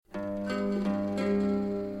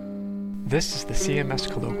This is the CMS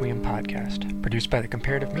Colloquium podcast, produced by the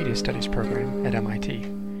Comparative Media Studies program at MIT.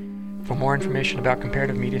 For more information about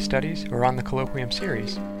comparative media studies or on the Colloquium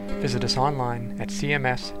series, visit us online at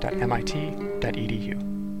cms.mit.edu.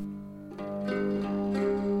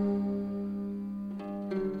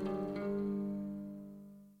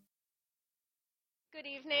 Good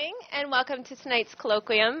evening and welcome to tonight's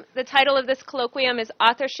colloquium. The title of this colloquium is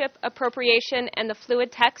Authorship, Appropriation, and the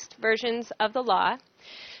Fluid Text Versions of the Law.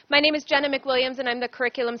 My name is Jenna McWilliams, and I'm the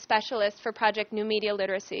Curriculum Specialist for Project New Media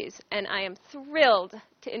Literacies, and I am thrilled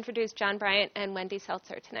to introduce John Bryant and Wendy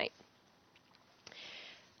Seltzer tonight.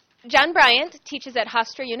 John Bryant teaches at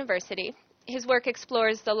Hofstra University. His work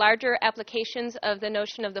explores the larger applications of the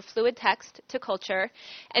notion of the fluid text to culture,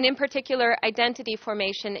 and in particular, identity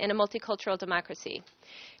formation in a multicultural democracy.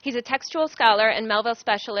 He's a textual scholar and Melville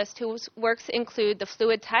specialist whose works include The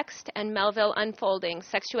Fluid Text and Melville Unfolding,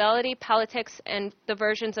 Sexuality, Politics, and the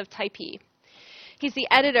Versions of Type E. He's the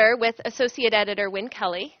editor with Associate Editor Wynne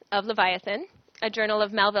Kelly of Leviathan, a journal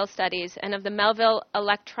of Melville Studies, and of the Melville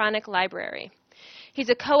Electronic Library. He's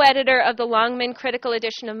a co-editor of the Longman Critical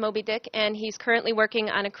Edition of Moby Dick, and he's currently working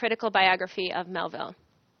on a critical biography of Melville.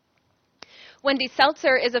 Wendy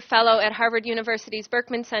Seltzer is a fellow at Harvard University's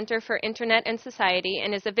Berkman Center for Internet and Society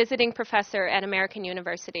and is a visiting professor at American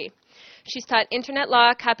University. She's taught Internet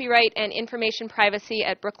law, copyright, and information privacy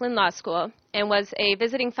at Brooklyn Law School and was a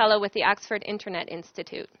visiting fellow with the Oxford Internet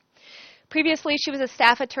Institute. Previously, she was a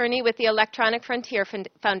staff attorney with the Electronic Frontier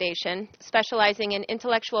Foundation, specializing in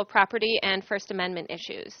intellectual property and First Amendment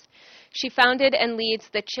issues. She founded and leads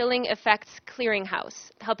the Chilling Effects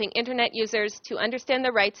Clearinghouse, helping Internet users to understand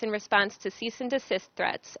their rights in response to cease and desist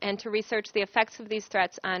threats and to research the effects of these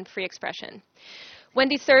threats on free expression.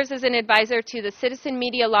 Wendy serves as an advisor to the Citizen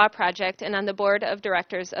Media Law Project and on the board of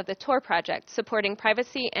directors of the Tor Project, supporting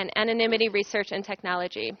privacy and anonymity research and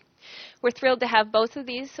technology. We're thrilled to have both of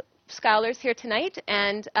these scholars here tonight,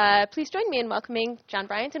 and please join me in welcoming John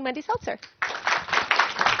Bryant and Wendy Seltzer.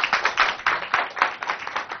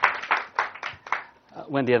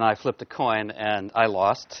 Wendy and I flipped a coin, and I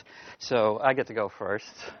lost, so I get to go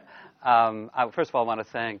first. First of all, I want to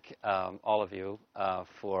thank all of you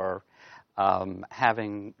for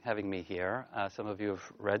having me here. Some of you have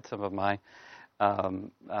read some of my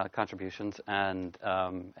contributions and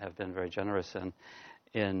have been very generous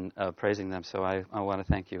in praising them, so I want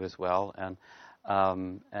to thank you as well, and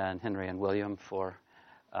Henry and William for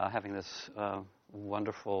having this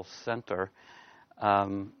wonderful center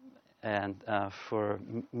and for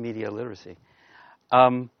media literacy.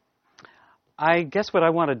 I guess what I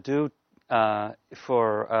want to do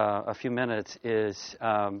for a few minutes is,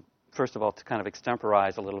 first of all, to kind of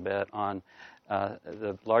extemporize a little bit on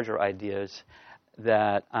the larger ideas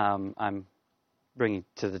that I'm bringing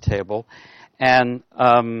to the table, and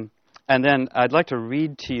then I'd like to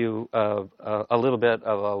read to you a little bit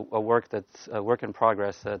of a work that's a work in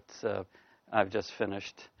progress that I've just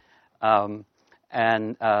finished, and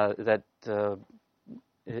that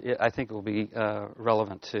I think will be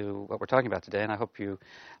relevant to what we're talking about today, and I hope you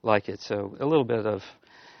like it. So a little bit of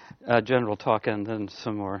general talk and then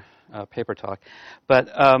some more paper talk. But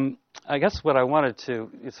I guess what I wanted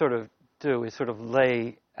to sort of do is sort of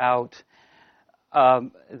lay out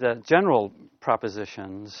the general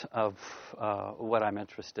propositions of what I'm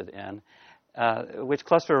interested in, which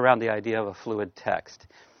cluster around the idea of a fluid text.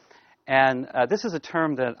 And this is a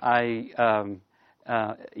term that I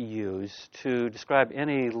use to describe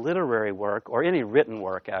any literary work, or any written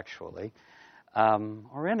work, actually,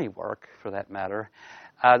 or any work, for that matter,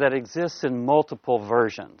 that exists in multiple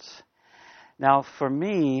versions. Now, for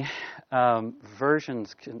me,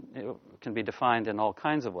 versions can be defined in all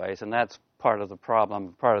kinds of ways, and that's part of the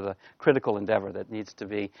problem, part of the critical endeavor that needs to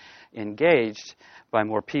be engaged by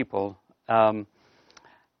more people. But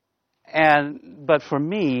for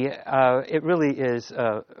me, it really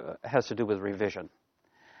has to do with revision.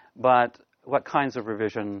 But what kinds of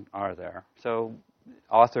revision are there? So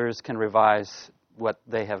authors can revise what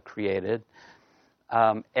they have created.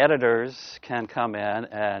 Editors can come in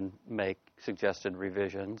and make suggested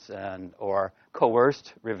revisions or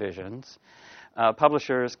coerced revisions.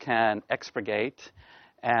 Publishers can expurgate,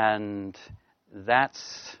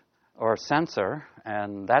 or censor,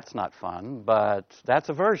 and that's not fun, but that's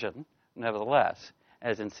a version, nevertheless,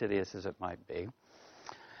 as insidious as it might be.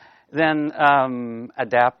 Then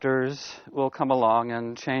adapters will come along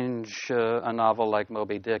and change a novel like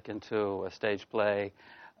Moby Dick into a stage play,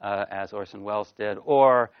 as Orson Welles did,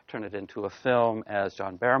 or turn it into a film, as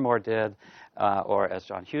John Barrymore did, or as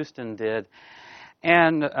John Huston did.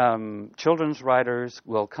 And children's writers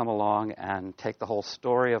will come along and take the whole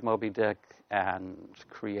story of Moby Dick and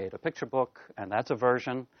create a picture book, and that's a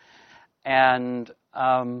version. And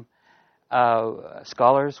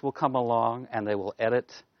scholars will come along and they will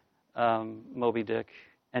edit Moby Dick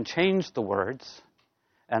and change the words,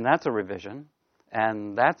 and that's a revision,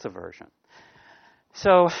 and that's a version.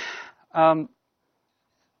 So all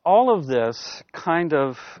of this kind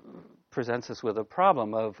of presents us with a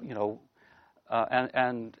problem of,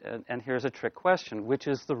 and here's a trick question: which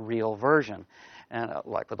is the real version? And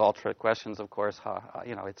like with all trick questions, of course,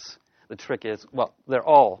 the trick is, well, they're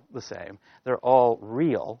all the same. They're all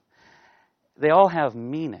real. They all have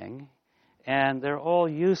meaning, and they're all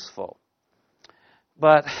useful.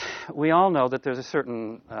 But we all know that there's a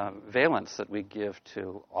certain valence that we give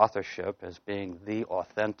to authorship as being the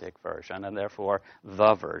authentic version, and therefore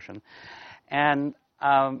the version. And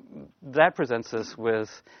that presents us with,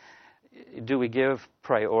 do we give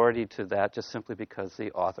priority to that just simply because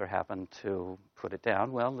the author happened to put it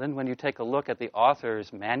down? Well, then when you take a look at the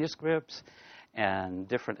author's manuscripts and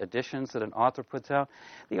different editions that an author puts out,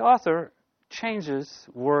 the author changes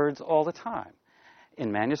words all the time.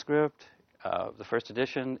 In manuscript, the first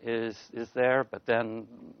edition is there, but then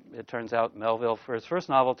it turns out Melville, for his first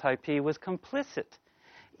novel, Type P, was complicit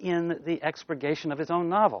in the expurgation of his own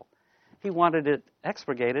novel. He wanted it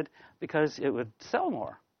expurgated because it would sell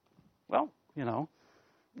more. Well,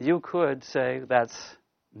 you could say that's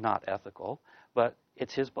not ethical, but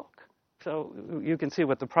it's his book. So you can see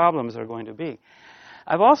what the problems are going to be.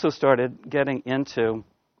 I've also started getting into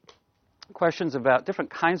questions about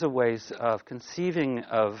different kinds of ways of conceiving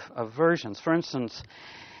of versions. For instance,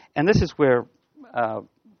 and this is where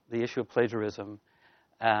the issue of plagiarism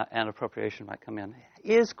and appropriation might come in,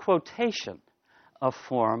 is quotation a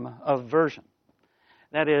form of version?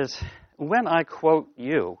 That is, when I quote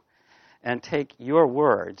you and take your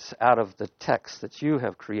words out of the text that you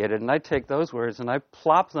have created, and I take those words and I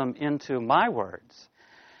plop them into my words,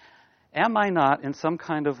 am I not in some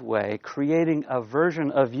kind of way creating a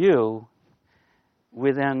version of you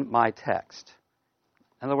within my text?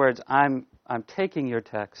 In other words, I'm taking your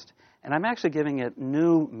text and I'm actually giving it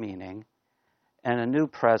new meaning and a new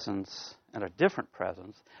presence and a different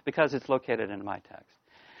presence because it's located in my text.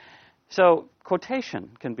 So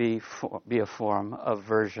quotation can be a form of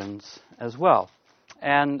versions as well.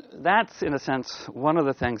 And that's, in a sense, one of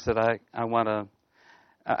the things that I want to,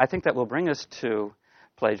 I think that will bring us to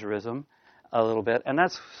plagiarism a little bit. And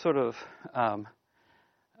that's sort of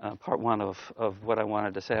part one of what I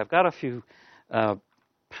wanted to say. I've got a few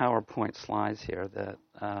PowerPoint slides here that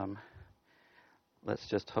let's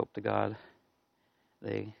just hope to God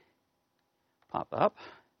they pop up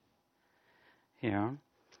here.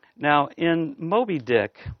 Now, in Moby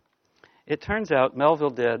Dick, it turns out Melville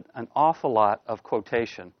did an awful lot of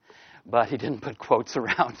quotation, but he didn't put quotes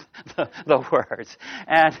around the words.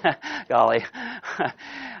 And, golly,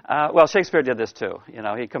 well, Shakespeare did this too.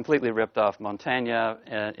 He completely ripped off Montaigne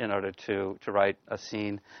in order to write a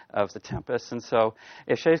scene of the Tempest. And so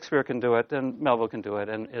if Shakespeare can do it, then Melville can do it,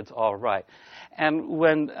 and it's all right. And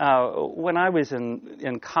when I was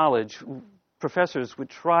in college, professors would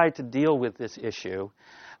try to deal with this issue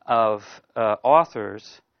of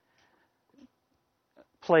authors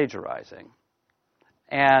plagiarizing,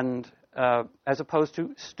 and as opposed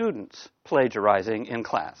to students plagiarizing in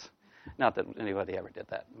class. Not that anybody ever did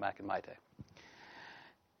that back in my day.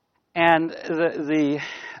 And the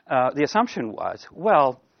assumption was,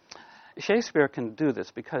 well, Shakespeare can do this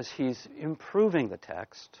because he's improving the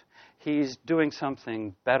text. He's doing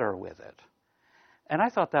something better with it. And I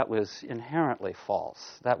thought that was inherently false.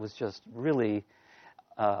 That was just really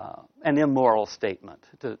an immoral statement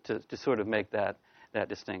to sort of make that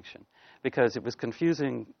distinction, because it was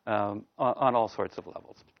confusing on all sorts of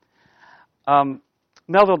levels.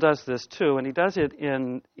 Melville does this too, and he does it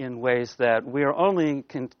in ways that we are only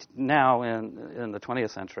now in the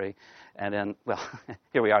 20th century, and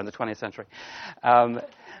here we are in the 20th century,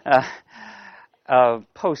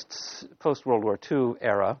 post World War II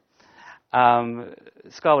era.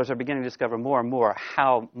 Scholars are beginning to discover more and more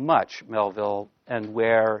how much Melville and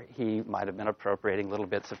where he might have been appropriating little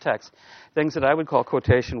bits of text, things that I would call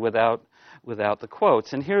quotation without the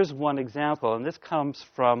quotes. And here's one example, and this comes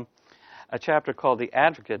from a chapter called The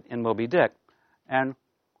Advocate in Moby Dick. And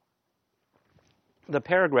the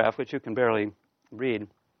paragraph, which you can barely read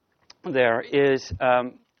there, is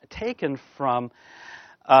taken from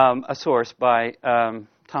a source by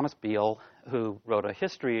Thomas Beale, who wrote a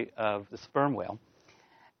history of the sperm whale.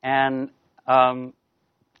 And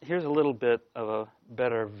here's a little bit of a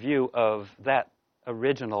better view of that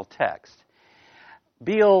original text.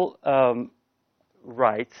 Beale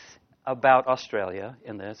writes about Australia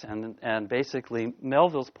in this, and basically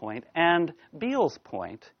Melville's point and Beale's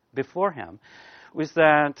point before him was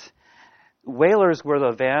that whalers were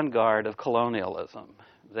the vanguard of colonialism.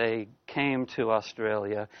 They came to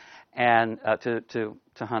Australia and to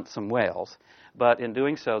hunt some whales, but in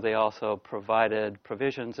doing so, they also provided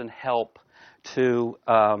provisions and help to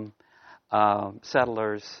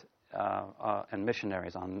settlers and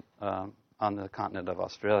missionaries on the continent of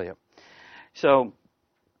Australia. So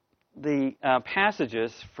the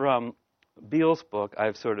passages from Beale's book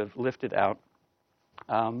I've sort of lifted out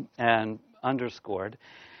and underscored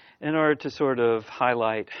in order to sort of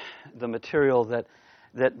highlight the material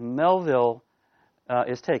that Melville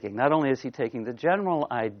is taking. Not only is he taking the general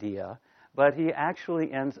idea, but he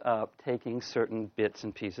actually ends up taking certain bits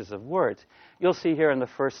and pieces of words. You'll see here in the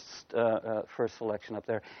first selection up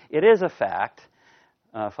there, it is a fact,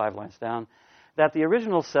 5 lines down, that the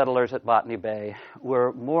original settlers at Botany Bay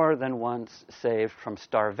were more than once saved from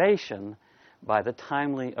starvation by the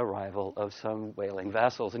timely arrival of some whaling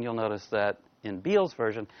vessels. And you'll notice that in Beale's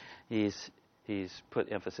version, he's put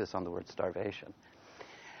emphasis on the word starvation.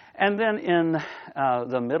 And then in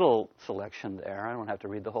the middle selection there, I don't have to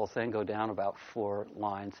read the whole thing, go down about 4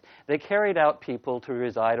 lines. They carried out people to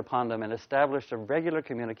reside upon them and established a regular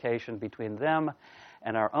communication between them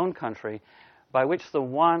and our own country by which the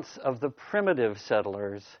wants of the primitive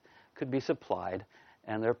settlers could be supplied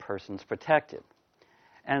and their persons protected.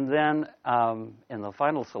 And then in the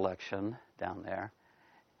final selection down there,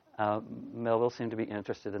 Melville seemed to be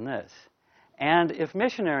interested in this. And if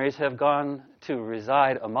missionaries have gone to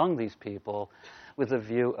reside among these people with a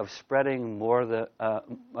view of spreading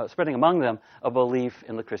among them a belief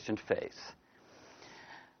in the Christian faith.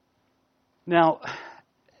 Now,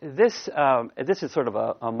 this is sort of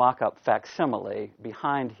a mock-up facsimile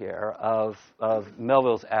behind here of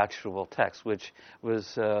Melville's actual text, which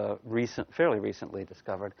was fairly recently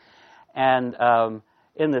discovered. And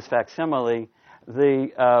in this facsimile,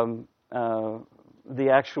 the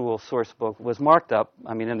actual source book was marked up.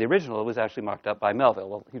 I mean, in the original, it was actually marked up by Melville.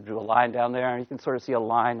 Well, he drew a line down there, and you can sort of see a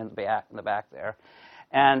line in the back there.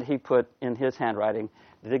 And he put in his handwriting,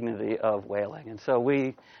 dignity of whaling. And so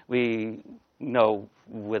we know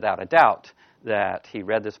without a doubt that he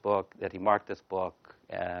read this book, that he marked this book,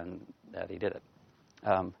 and that he did it.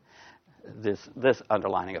 This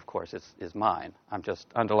underlining, of course, is mine. I'm just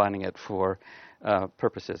underlining it for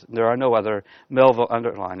purposes. There are no other Melville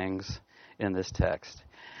underlinings in this text.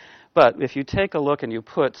 But if you take a look and you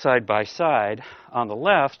put side by side on the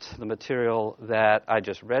left the material that I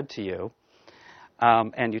just read to you,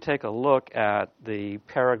 and you take a look at the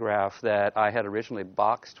paragraph that I had originally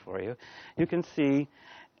boxed for you, you can see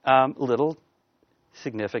little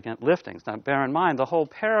significant liftings. Now, bear in mind, the whole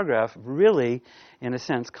paragraph really, in a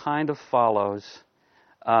sense, kind of follows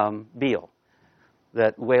Beale,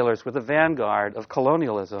 that whalers were the vanguard of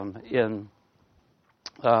colonialism in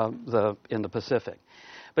the Pacific.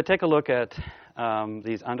 But take a look at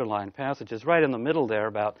these underlined passages right in the middle there,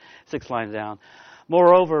 about 6 lines down.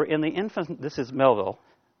 Moreover, this is Melville.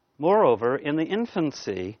 Moreover, in the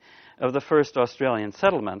infancy of the first Australian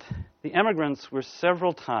settlement, the emigrants were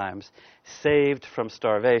several times saved from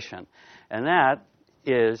starvation. And that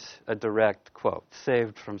is a direct quote,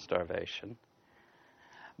 saved from starvation,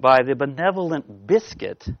 by the benevolent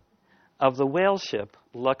biscuit of the whale ship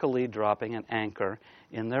luckily dropping an anchor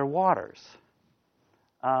in their waters.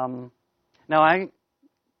 Now, I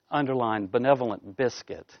underlined benevolent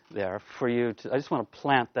biscuit there for you to, I just want to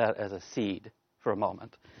plant that as a seed for a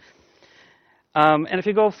moment. And if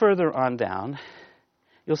you go further on down,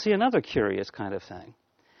 you'll see another curious kind of thing.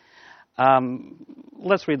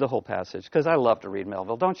 Let's read the whole passage, because I love to read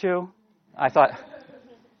Melville, don't you? I thought,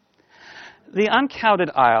 the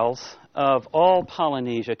uncounted isles of all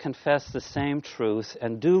Polynesia confess the same truth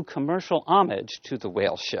and do commercial homage to the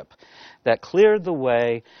whale ship that cleared the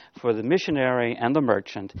way for the missionary and the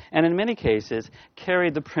merchant, and in many cases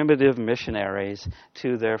carried the primitive missionaries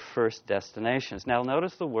to their first destinations. Now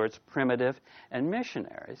notice the words primitive and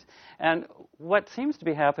missionaries. And what seems to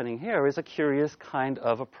be happening here is a curious kind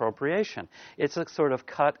of appropriation. It's a sort of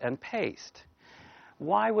cut and paste.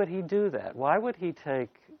 Why would he do that? Why would he take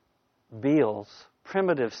Beale's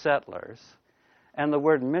primitive settlers and the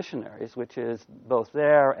word missionaries, which is both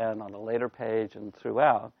there and on a later page and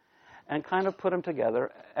throughout, and kind of put them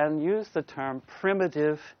together and use the term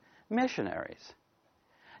primitive missionaries?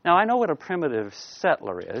 Now, I know what a primitive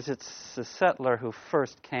settler is. It's the settler who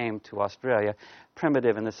first came to Australia,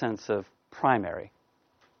 primitive in the sense of primary.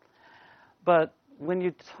 But when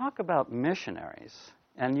you talk about missionaries,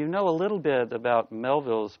 and you know a little bit about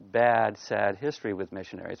Melville's bad, sad history with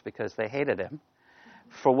missionaries because they hated him,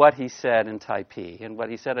 for what he said in Taipei. And what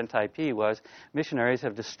he said in Taipei was, missionaries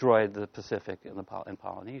have destroyed the Pacific in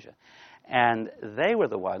Polynesia. And they were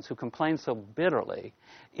the ones who complained so bitterly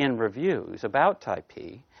in reviews about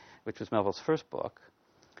Taipei, which was Melville's first book,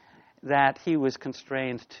 that he was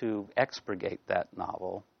constrained to expurgate that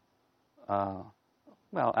novel.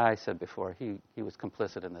 Well, I said before, he was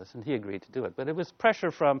complicit in this, and he agreed to do it. But it was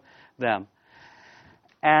pressure from them.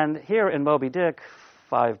 And here in Moby Dick,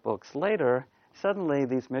 5 books later, suddenly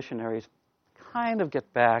these missionaries kind of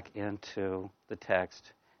get back into the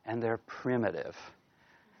text, and they're primitive.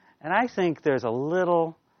 And I think there's a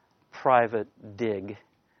little private dig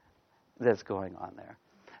that's going on there.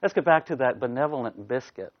 Let's get back to that benevolent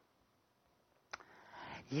biscuit.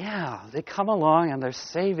 Yeah, they come along and they're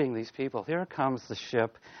saving these people. Here comes the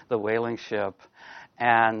ship, the whaling ship,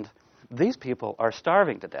 and these people are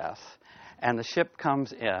starving to death. And the ship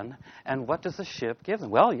comes in, and what does the ship give them?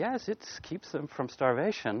 Well, yes, it keeps them from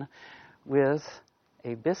starvation with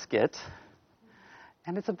a biscuit,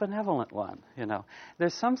 and it's a benevolent one, you know.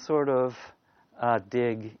 There's some sort of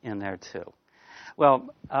dig in there, too.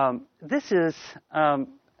 Well, this is...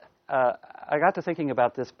 I got to thinking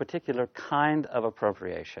about this particular kind of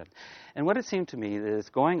appropriation. And what it seemed to me is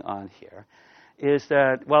going on here is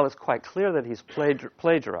that, while it's quite clear that he's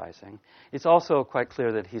plagiarizing, it's also quite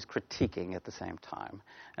clear that he's critiquing at the same time.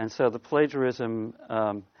 And so the plagiarism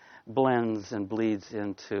blends and bleeds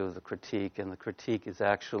into the critique, and the critique is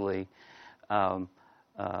actually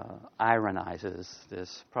ironizes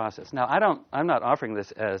this process. Now, I'm not offering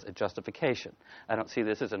this as a justification. I don't see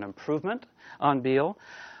this as an improvement on Beale,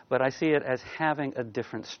 but I see it as having a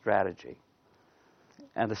different strategy.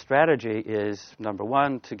 And the strategy is, number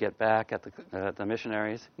 1, to get back at the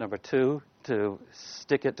missionaries. Number 2, to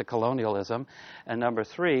stick it to colonialism. And number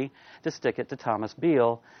 3, to stick it to Thomas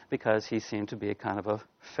Beale, because he seemed to be a kind of a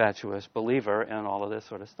fatuous believer in all of this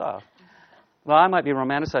sort of stuff. Well, I might be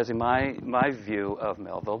romanticizing my view of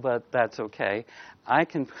Melville, but that's okay. I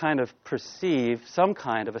can kind of perceive some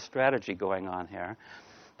kind of a strategy going on here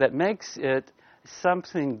that makes it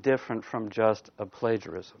something different from just a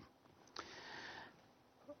plagiarism.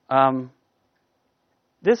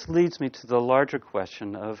 This leads me to the larger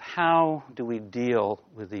question of how do we deal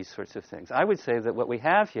with these sorts of things. I would say that what we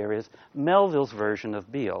have here is Melville's version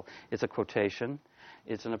of Beale. It's a quotation,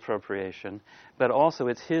 it's an appropriation, but also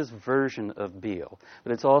it's his version of Beale.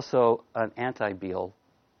 But it's also an anti-Beale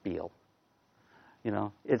Beale. You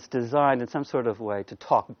know, it's designed in some sort of way to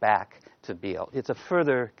talk back to Beale. It's a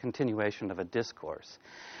further continuation of a discourse.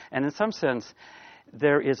 And in some sense,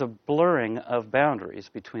 there is a blurring of boundaries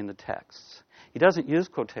between the texts. He doesn't use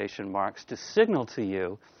quotation marks to signal to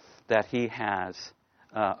you that he has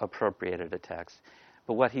appropriated a text.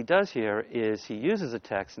 But what he does here is he uses a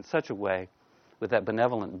text in such a way, with that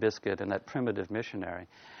benevolent biscuit and that primitive missionary,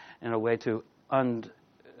 in a way to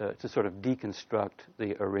sort of deconstruct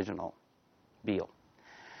the original Beale.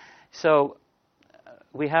 So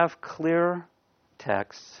we have clear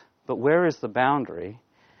texts, but where is the boundary,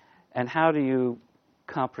 and how do you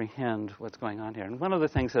comprehend what's going on here? And one of the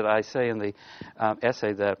things that I say in the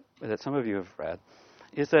essay that some of you have read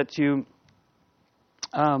is that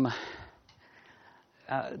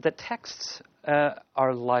that texts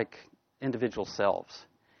are like individual selves,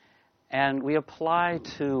 and we apply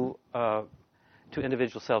to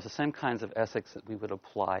individual selves the same kinds of ethics that we would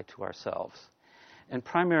apply to ourselves. And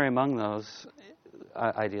primary among those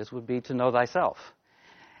ideas would be to know thyself.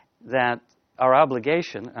 That our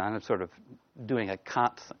obligation, and I'm sort of doing a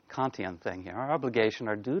Kantian thing here, our obligation,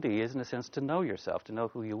 our duty is in a sense to know yourself, to know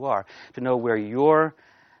who you are, to know where your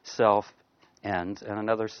self ends and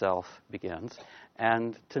another self begins,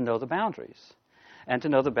 and to know the boundaries. And to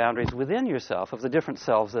know the boundaries within yourself of the different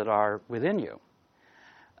selves that are within you.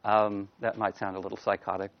 That might sound a little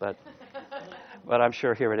psychotic, but I'm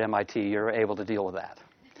sure here at MIT you're able to deal with that.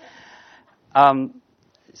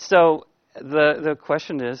 So the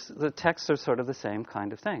question is, the texts are sort of the same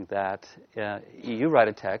kind of thing, that you write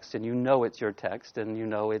a text and you know it's your text and you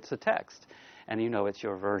know it's a text and you know it's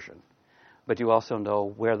your version. But you also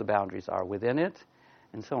know where the boundaries are within it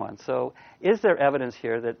and so on. So is there evidence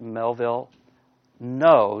here that Melville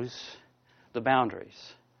knows the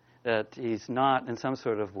boundaries, that he's not in some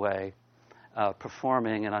sort of way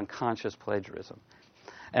performing an unconscious plagiarism?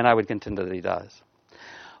 And I would contend that he does.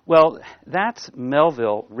 Well, that's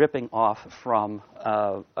Melville ripping off from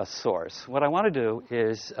a source. What I want to do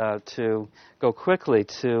is to go quickly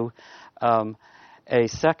to a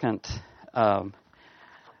second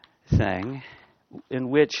thing in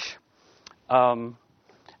which an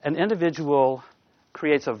individual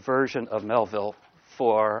creates a version of Melville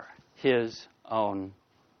for his own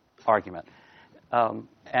argument.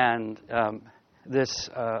 This,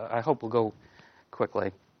 I hope, will go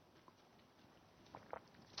quickly.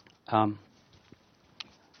 And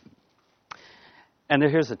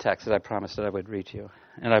here's the text that I promised that I would read to you.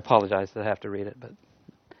 And I apologize that I have to read it. But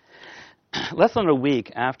less than a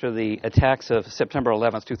week after the attacks of September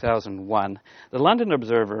 11th, 2001, the London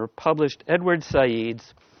Observer published Edward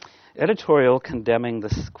Said's editorial condemning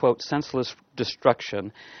the, quote, senseless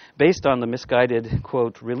destruction based on the misguided,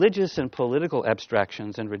 quote, religious and political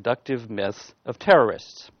abstractions and reductive myths of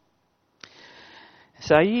terrorists.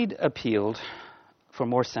 Said appealed for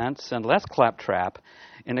more sense and less claptrap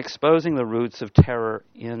in exposing the roots of terror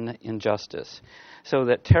in injustice, so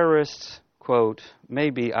that terrorists, quote, may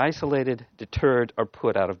be isolated, deterred, or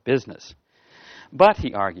put out of business. But,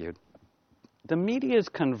 he argued, the media's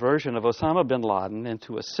conversion of Osama bin Laden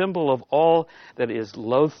into a symbol of all that is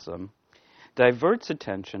loathsome diverts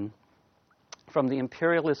attention from the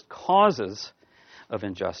imperialist causes of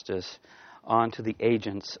injustice onto the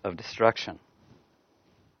agents of destruction.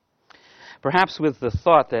 Perhaps with the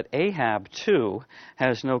thought that Ahab, too,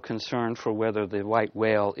 has no concern for whether the white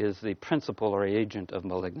whale is the principal or agent of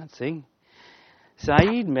malignancy,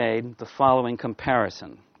 Said made the following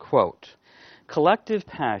comparison, quote, collective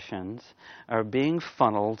passions are being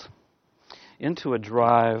funneled into a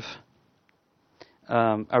drive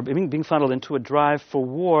for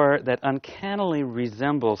war that uncannily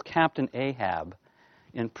resembles Captain Ahab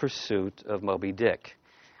in pursuit of Moby Dick.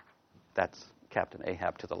 That's Captain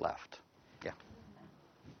Ahab to the left. Yeah.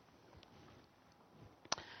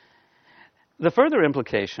 The further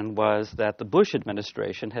implication was that the Bush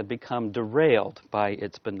administration had become derailed by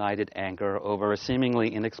its benighted anger over a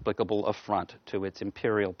seemingly inexplicable affront to its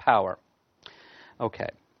imperial power. Okay.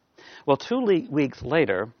 Well, 2 weeks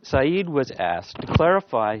later, Said was asked to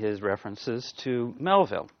clarify his references to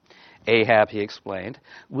Melville. Ahab, he explained,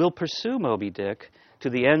 will pursue Moby Dick to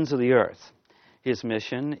the ends of the earth. His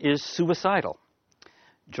mission is suicidal.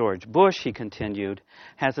 George Bush, he continued,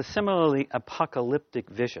 has a similarly apocalyptic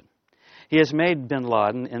vision. He has made bin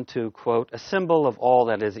Laden into, quote, a symbol of all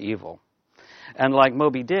that is evil. And like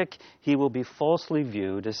Moby Dick, he will be falsely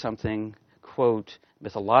viewed as something, quote,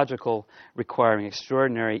 mythological, requiring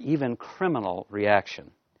extraordinary, even criminal reaction.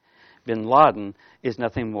 Bin Laden is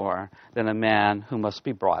nothing more than a man who must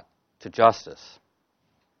be brought to justice.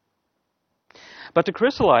 But to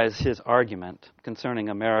crystallize his argument concerning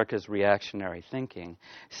America's reactionary thinking,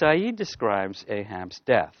 Said describes Ahab's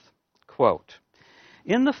death. Quote,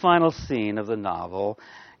 in the final scene of the novel,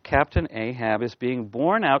 Captain Ahab is being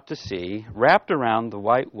borne out to sea, wrapped around the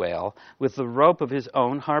white whale with the rope of his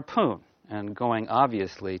own harpoon, and going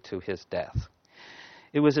obviously to his death.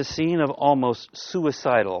 It was a scene of almost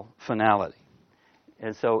suicidal finality.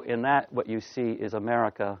 And so in that, what you see is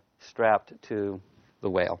America strapped to the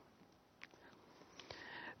whale.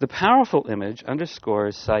 The powerful image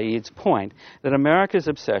underscores Said's point that America's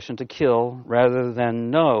obsession to kill rather than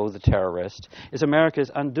know the terrorist is America's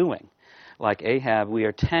undoing. Like Ahab, we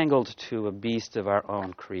are tangled to a beast of our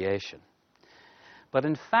own creation. But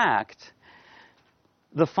in fact,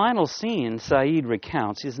 the final scene Said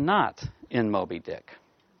recounts is not in Moby Dick.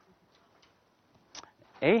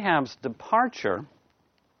 Ahab's departure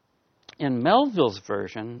in Melville's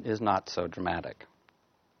version is not so dramatic.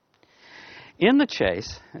 In the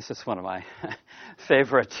chase, this is one of my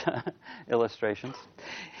favorite illustrations.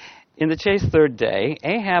 In the chase third day,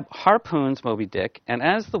 Ahab harpoons Moby Dick, and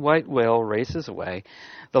as the white whale races away,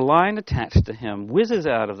 the line attached to him whizzes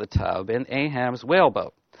out of the tub in Ahab's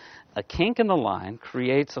whaleboat. A kink in the line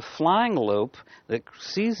creates a flying loop that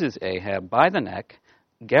seizes Ahab by the neck,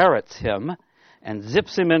 garrots him, and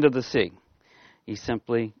zips him into the sea. He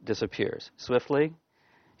simply disappears, swiftly,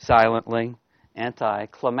 silently,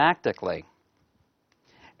 anticlimactically.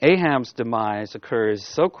 Ahab's demise occurs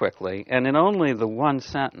so quickly, and in only the one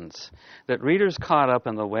sentence, that readers caught up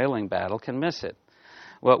in the whaling battle can miss it.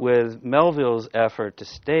 What with Melville's effort to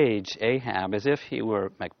stage Ahab as if he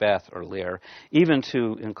were Macbeth or Lear, even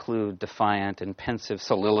to include defiant and pensive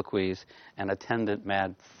soliloquies, an attendant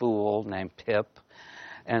mad fool named Pip,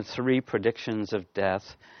 and 3 predictions of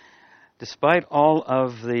death, despite all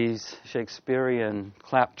of these Shakespearean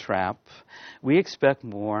claptrap, we expect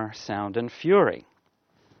more sound and fury.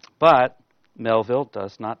 But Melville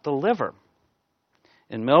does not deliver.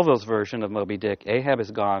 In Melville's version of Moby Dick, Ahab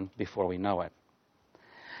is gone before we know it.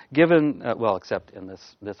 Given, except in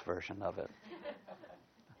this version of it.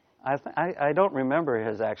 I don't remember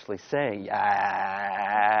his actually saying,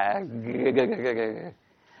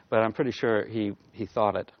 but I'm pretty sure he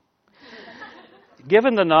thought it.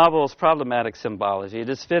 Given the novel's problematic symbology, it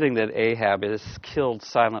is fitting that Ahab is killed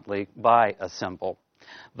silently by a symbol.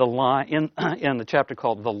 The line in the chapter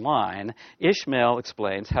called The Line, Ishmael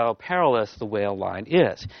explains how perilous the whale line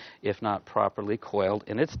is. If not properly coiled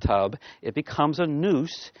in its tub, it becomes a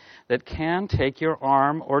noose that can take your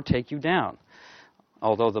arm or take you down.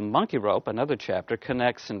 Although the monkey rope, another chapter,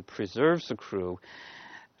 connects and preserves the crew,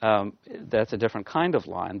 that's a different kind of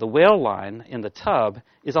line. The whale line in the tub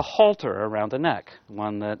is a halter around the neck,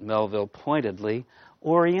 one that Melville pointedly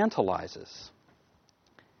orientalizes.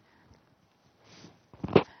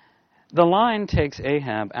 The line takes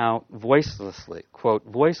Ahab out voicelessly, quote,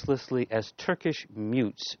 voicelessly as Turkish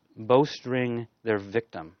mutes bowstring their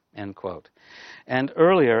victim, end quote. And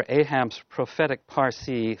earlier, Ahab's prophetic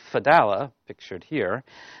Parsi, Fadallah, pictured here,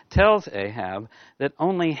 tells Ahab that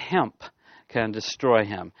only hemp can destroy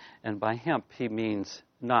him. And by hemp, he means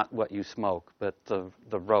not what you smoke, but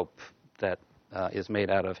the rope that is made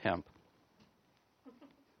out of hemp.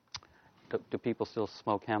 Do people still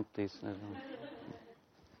smoke hemp these days?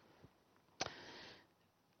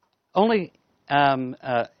 Only,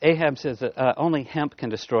 Ahab says that only hemp can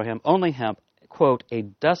destroy him. Only hemp, quote, a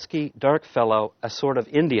dusky, dark fellow, a sort of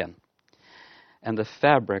Indian, and the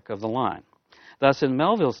fabric of the line. Thus, in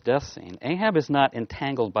Melville's death scene, Ahab is not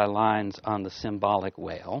entangled by lines on the symbolic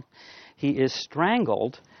whale. He is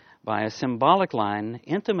strangled by a symbolic line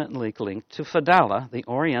intimately linked to Fadallah, the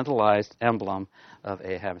orientalized emblem of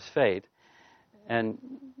Ahab's fate. And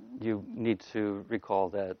you need to recall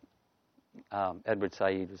that Edward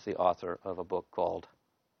Said was the author of a book called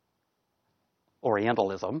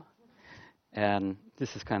Orientalism, and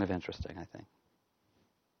this is kind of interesting, I think.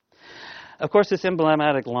 Of course, this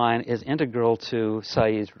emblematic line is integral to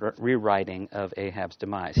Said's rewriting of Ahab's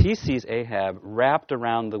demise. He sees Ahab wrapped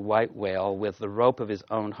around the white whale with the rope of his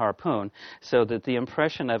own harpoon, so that the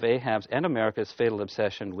impression of Ahab's and America's fatal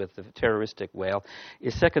obsession with the terroristic whale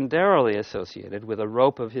is secondarily associated with a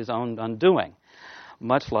rope of his own undoing,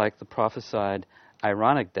 much like the prophesied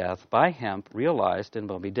ironic death by hemp realized in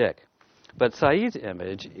Moby Dick. But Said's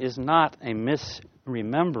image is not a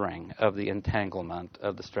misremembering of the entanglement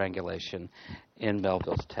of the strangulation in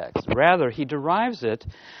Melville's text. Rather, he derives it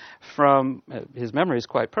from, his memory is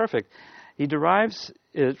quite perfect, he derives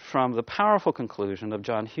it from the powerful conclusion of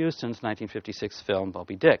John Huston's 1956 film,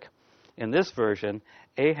 Moby Dick. In this version,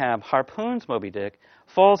 Ahab harpoons Moby Dick,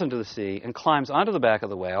 falls into the sea, and climbs onto the back of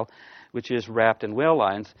the whale, which is wrapped in whale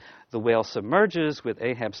lines. The whale submerges with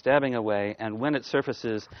Ahab stabbing away, and when it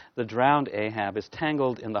surfaces, the drowned Ahab is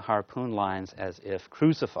tangled in the harpoon lines as if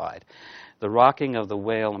crucified. The rocking of the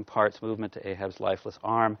whale imparts movement to Ahab's lifeless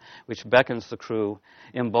arm, which beckons the crew.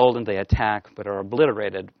 Emboldened, they attack, but are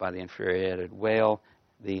obliterated by the infuriated whale.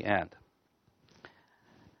 The end.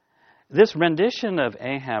 This rendition of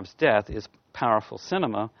Ahab's death is powerful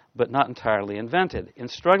cinema, but not entirely invented. In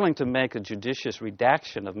struggling to make a judicious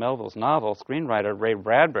redaction of Melville's novel, screenwriter Ray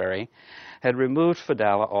Bradbury had removed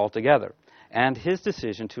Fadallah altogether, and his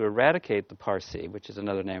decision to eradicate the Parsi, which is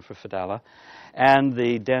another name for Fadallah, and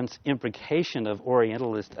the dense imprecation of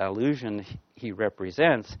Orientalist allusion he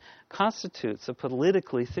represents, constitutes a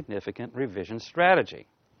politically significant revision strategy.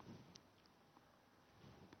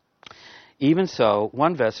 Even so,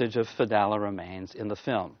 one vestige of Fadallah remains in the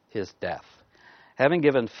film, his death. Having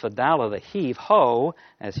given Fadallah the heave-ho,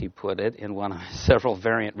 as he put it in one of his several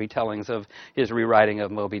variant retellings of his rewriting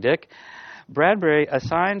of Moby Dick, Bradbury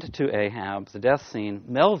assigned to Ahab the death scene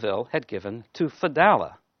Melville had given to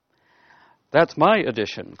Fadallah. That's my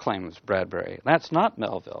addition, claims Bradbury. That's not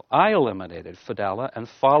Melville. I eliminated Fadallah and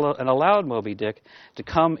allowed Moby Dick to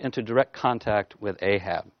come into direct contact with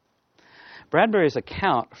Ahab. Bradbury's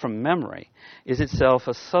account from memory is itself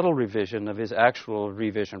a subtle revision of his actual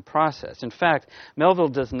revision process. In fact, Melville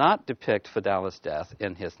does not depict Fadallah's death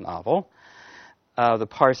in his novel. The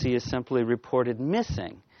Parsi is simply reported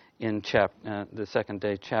missing in the second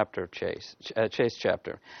day chase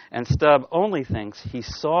chapter. And Stubb only thinks he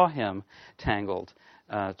saw him tangled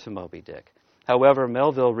to Moby Dick. However,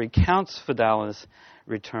 Melville recounts Fadallah's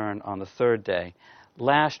return on the third day,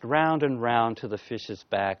 lashed round and round to the fish's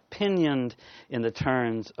back, pinioned in the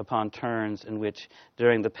turns upon turns in which,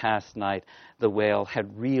 during the past night, the whale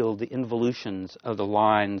had reeled the involutions of the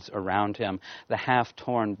lines around him. The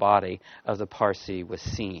half-torn body of the Parsi was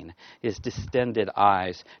seen, his distended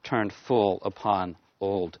eyes turned full upon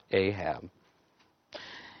old Ahab.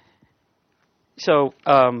 So,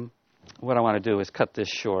 what I want to do is cut this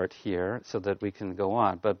short here so that we can go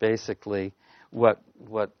on. But basically, what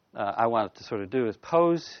I wanted to sort of do is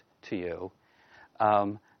pose to you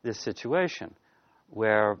this situation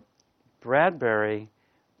where Bradbury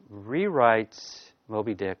rewrites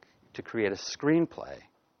Moby Dick to create a screenplay.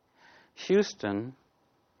 Huston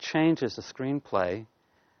changes the screenplay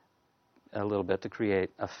a little bit to create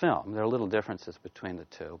a film. There are little differences between the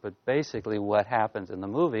two, but basically what happens in the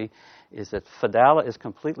movie is that Fadala is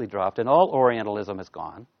completely dropped, and all Orientalism is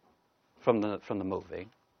gone from the movie.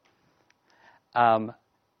 But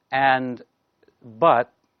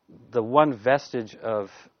the one vestige of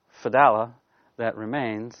Fadala that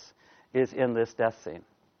remains is in this death scene.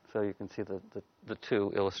 So you can see the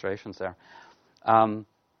two illustrations there. And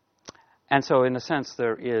so in a sense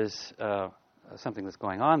there is something that's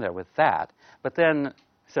going on there with that. But then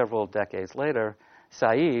several decades later,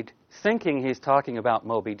 Said, thinking he's talking about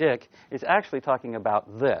Moby Dick, is actually talking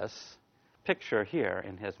about this picture here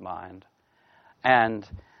in his mind, and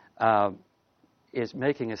is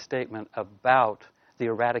making a statement about the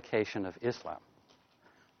eradication of Islam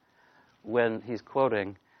when he's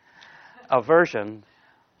quoting a version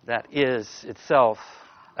that is itself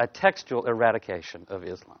a textual eradication of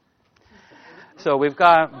Islam. So we've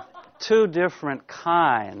got two different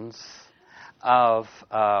kinds of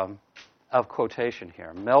quotation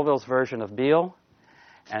here. Melville's version of Beale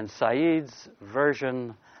and Said's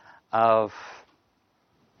version of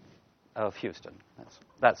Houston.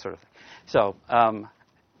 That sort of thing. So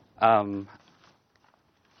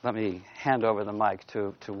let me hand over the mic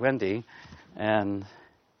to Wendy and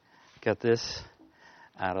get this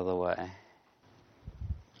out of the way.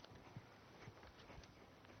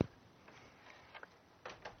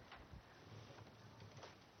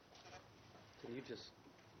 Can you just...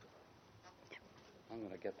 I'm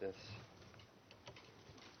going to get this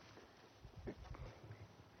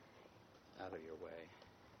out of your way.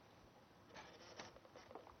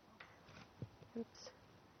 Oops.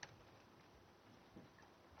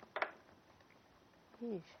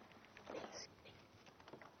 Yeesh.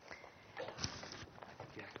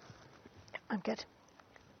 Yeah. I'm good.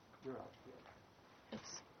 You're up.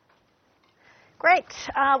 Oops. Great.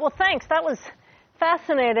 Well, thanks. That was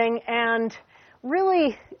fascinating and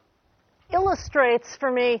really illustrates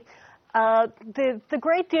for me the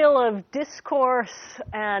great deal of discourse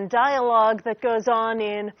and dialogue that goes on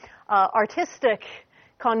in artistic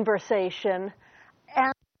conversation,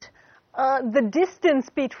 and the distance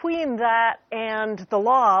between that and the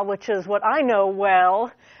law, which is what I know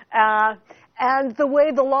well, and the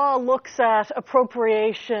way the law looks at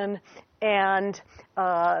appropriation and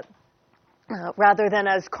rather than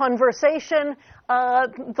as conversation,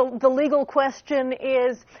 the legal question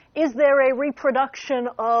is there a reproduction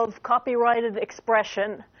of copyrighted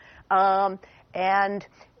expression? And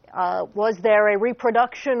was there a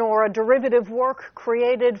reproduction or a derivative work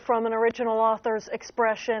created from an original author's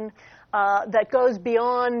expression that goes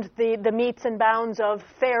beyond the metes and bounds of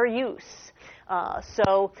fair use?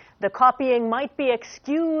 So the copying might be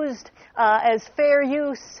excused as fair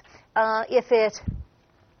use if it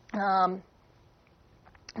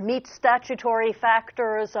meets statutory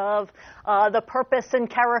factors of the purpose and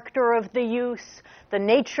character of the use, the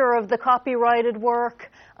nature of the copyrighted work,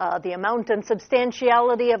 the amount and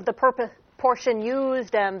substantiality of the portion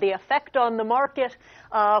used, and the effect on the market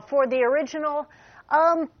for the original.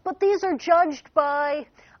 But these are judged by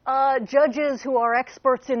judges who are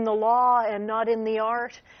experts in the law and not in the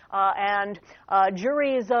art, and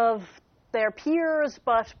juries of their peers,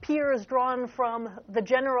 but peers drawn from the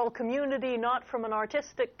general community, not from an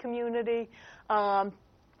artistic community or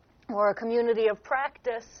a community of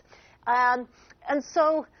practice. And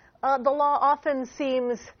so the law often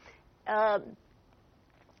seems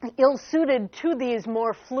ill-suited to these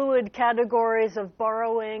more fluid categories of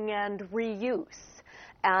borrowing and reuse.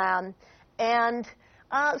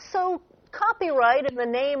 So copyright, in the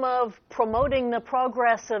name of promoting the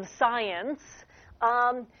progress of science,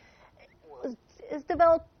 is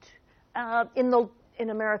developed in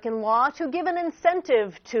American law to give an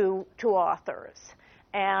incentive to authors.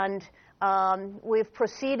 And we've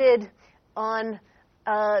proceeded on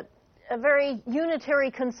a very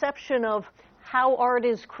unitary conception of how art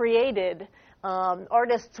is created.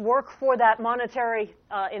 Artists work for that monetary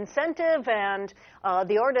incentive, and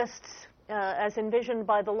the artists, as envisioned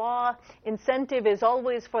by the law, incentive is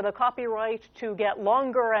always for the copyright to get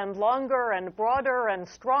longer and longer and broader and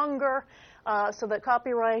stronger, so that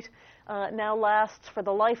copyright now lasts for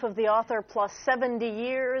the life of the author plus 70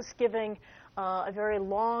 years, giving a very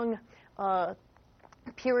long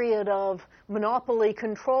period of monopoly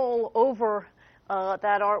control over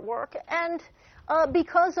that artwork. And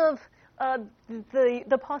because of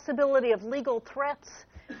the possibility of legal threats,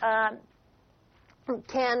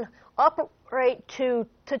 can operate to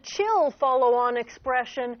chill follow-on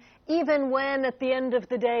expression, even when at the end of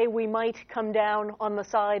the day we might come down on the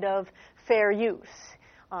side of fair use,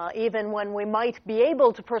 even when we might be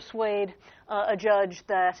able to persuade a judge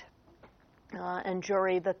that and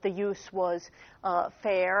jury that the use was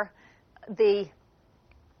fair. The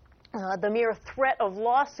mere threat of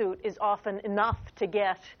lawsuit is often enough to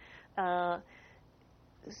get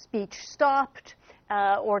speech stopped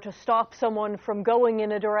or to stop someone from going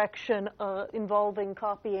in a direction involving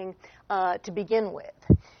copying to begin with.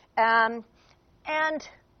 And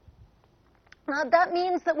that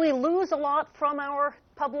means that we lose a lot from our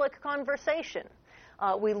public conversation.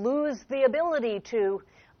 We lose the ability to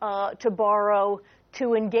borrow,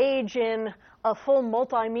 to engage in a full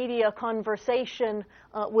multimedia conversation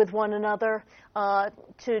with one another,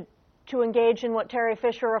 to engage in what Terry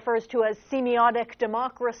Fisher refers to as semiotic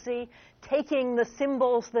democracy, taking the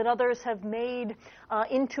symbols that others have made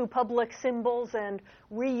into public symbols and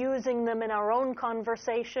reusing them in our own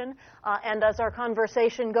conversation. And as our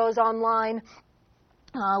conversation goes online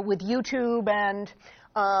with YouTube and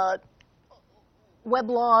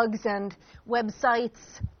weblogs and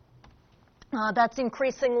websites, that's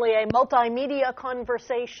increasingly a multimedia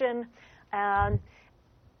conversation, and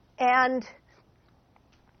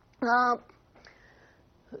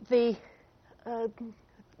the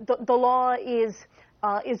law is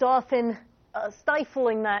often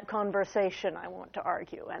stifling that conversation, I want to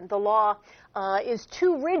argue, and the law is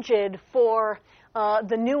too rigid for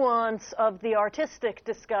the nuance of the artistic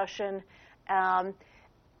discussion.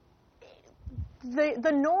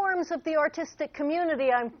 The norms of the artistic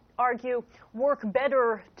community, I argue, work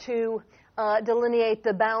better to delineate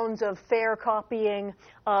the bounds of fair copying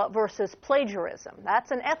versus plagiarism.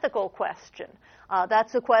 That's an ethical question.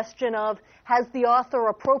 That's a question of, has the author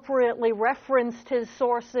appropriately referenced his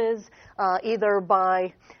sources, either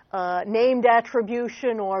by named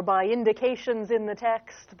attribution or by indications in the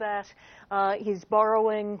text that he's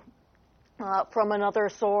borrowing from another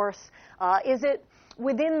source? Is it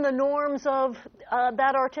within the norms of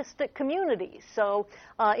that artistic community? So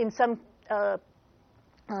in some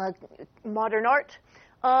modern art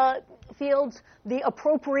fields, the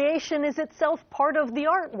appropriation is itself part of the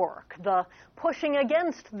artwork. The pushing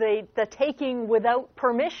against the taking without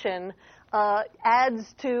permission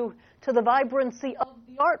adds to the vibrancy of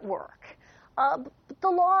the artwork. The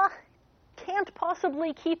law can't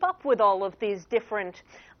possibly keep up with all of these different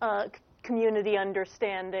community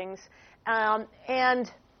understandings,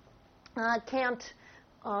 and can't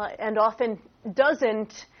and often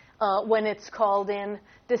doesn't, when it's called in,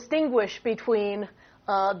 distinguish between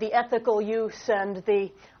the ethical use and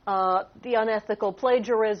the unethical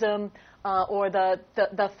plagiarism, or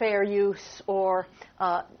the fair use, or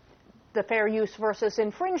the fair use versus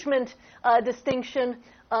infringement distinction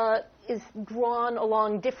is drawn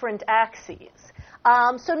along different axes.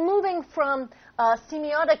 So moving from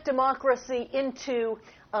semiotic democracy into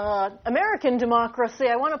American democracy,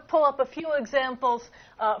 I want to pull up a few examples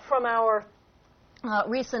from our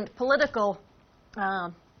recent political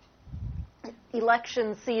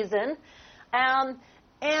election season,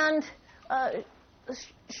 and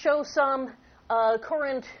show some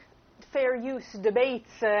current fair use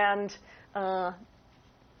debates and that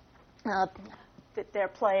they're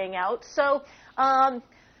playing out. So John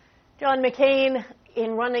McCain,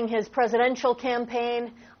 in running his presidential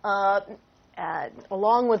campaign,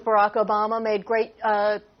 along with Barack Obama, made great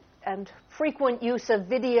and frequent use of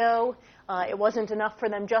video. It wasn't enough for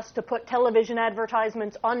them just to put television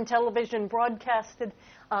advertisements on television broadcasted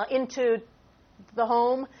into the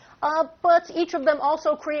home, but each of them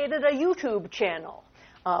also created a YouTube channel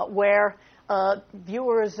where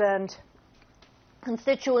viewers and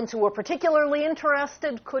constituents who were particularly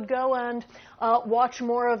interested could go and watch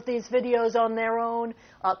more of these videos on their own,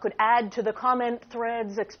 could add to the comment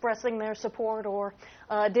threads expressing their support or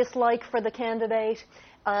dislike for the candidate,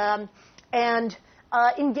 and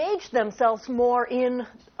engage themselves more in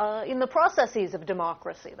the processes of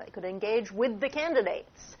democracy. They could engage with the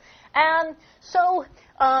candidates. And so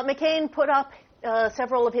McCain put up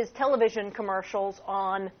several of his television commercials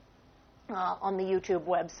on the YouTube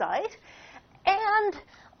website, and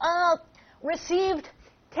received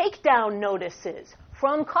takedown notices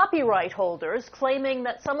from copyright holders claiming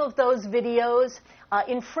that some of those videos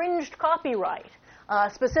infringed copyright.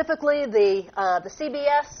 Specifically, the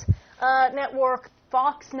CBS network,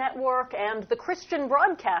 Fox network, and the Christian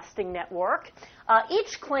Broadcasting Network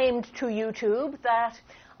each claimed to YouTube that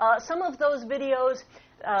some of those videos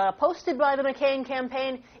posted by the McCain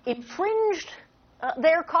campaign infringed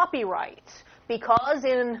their copyrights, because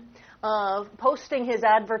in posting his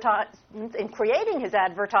advertisements, in creating his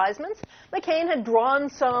advertisements, McCain had drawn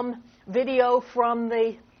some video from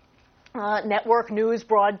the network news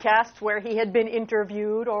broadcasts where he had been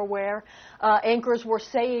interviewed, or where anchors were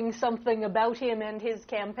saying something about him and his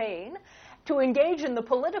campaign, to engage in the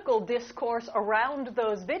political discourse around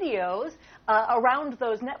those videos, around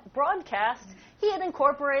those net broadcasts, he had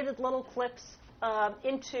incorporated little clips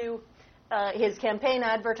into his campaign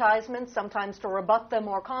advertisements, sometimes to rebut them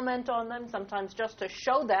or comment on them, sometimes just to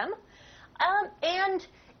show them. And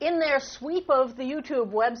in their sweep of the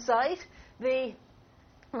YouTube website,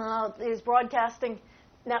 these broadcasting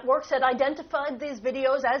networks had identified these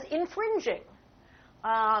videos as infringing.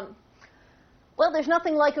 Well, there's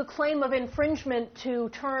nothing like a claim of infringement to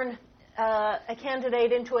turn a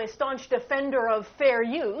candidate into a staunch defender of fair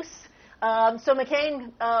use. So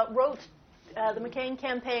McCain the McCain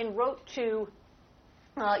campaign wrote to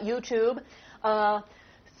YouTube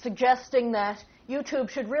suggesting that YouTube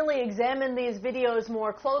should really examine these videos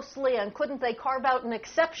more closely, and couldn't they carve out an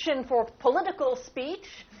exception for political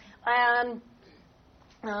speech? And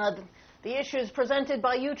the issues presented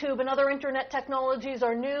by YouTube and other internet technologies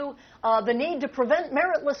are new. The need to prevent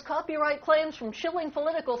meritless copyright claims from shilling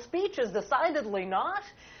political speech is decidedly not.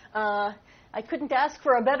 I couldn't ask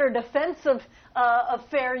for a better defense of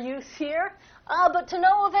fair use here, but to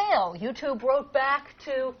no avail. YouTube wrote back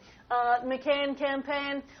to McCain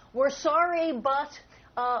campaign, "We're sorry, but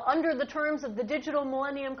under the terms of the Digital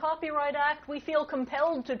Millennium Copyright Act, we feel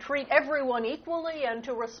compelled to treat everyone equally and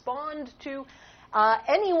to respond to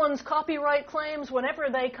anyone's copyright claims whenever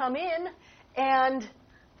they come in." And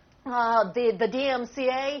the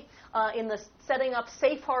DMCA, in the setting up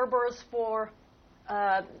safe harbors for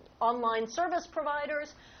online service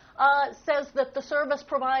providers, says that the service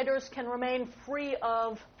providers can remain free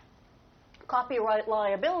of copyright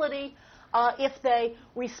liability if they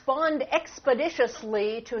respond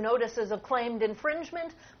expeditiously to notices of claimed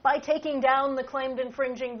infringement by taking down the claimed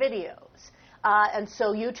infringing videos. And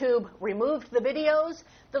so YouTube removed the videos.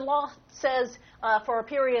 The law says for a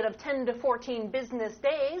period of 10 to 14 business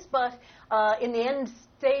days, but in the end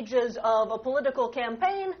stages of a political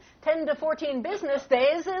campaign, 10 to 14 business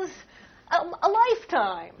days is a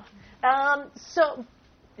lifetime. So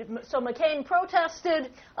McCain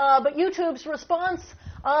protested, but YouTube's response,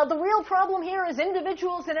 the real problem here is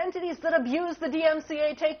individuals and entities that abuse the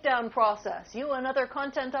DMCA takedown process. You and other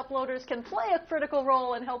content uploaders can play a critical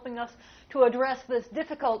role in helping us to address this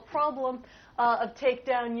difficult problem of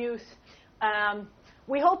takedown use.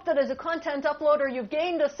 We hope that as a content uploader, you've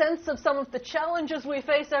gained a sense of some of the challenges we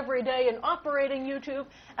face every day in operating YouTube,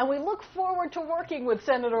 and we look forward to working with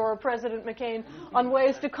Senator or President McCain on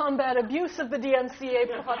ways to combat abuse of the DMCA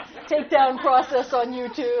takedown process on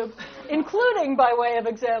YouTube, including, by way of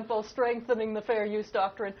example, strengthening the fair use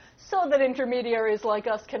doctrine so that intermediaries like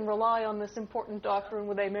us can rely on this important doctrine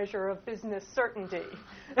with a measure of business certainty.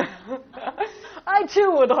 I,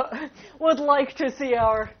 too, would like to see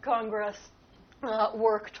our Congress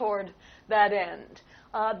work toward that end.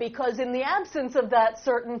 Because in the absence of that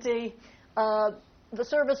certainty, the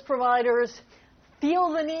service providers feel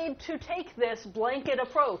the need to take this blanket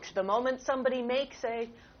approach. The moment somebody makes a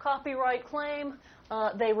copyright claim,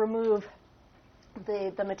 they remove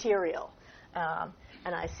the material.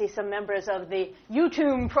 And I see some members of the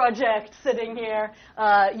YouTube project sitting here.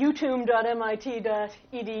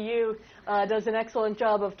 YouTube.mit.edu does an excellent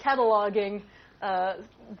job of cataloging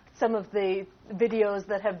some of the videos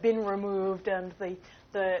that have been removed and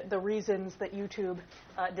the reasons that YouTube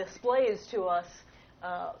displays to us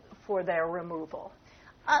for their removal.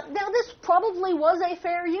 Now, this probably was a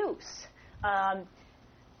fair use.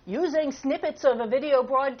 Using snippets of a video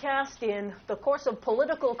broadcast in the course of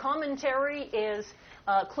political commentary is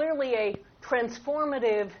clearly a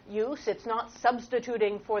transformative use. It's not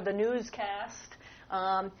substituting for the newscast.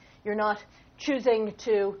 You're not choosing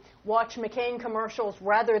to watch McCain commercials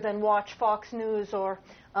rather than watch Fox News or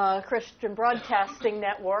Christian Broadcasting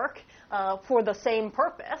Network for the same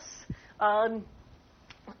purpose.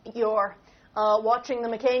 You're watching the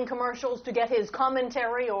McCain commercials to get his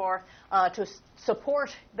commentary or to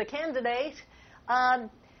support the candidate.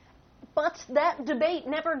 But that debate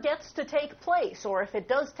never gets to take place, or if it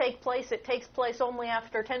does take place, it takes place only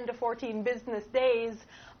after 10 to 14 business days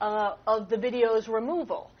of the video's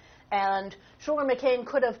removal. And sure, McCain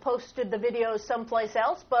could have posted the videos someplace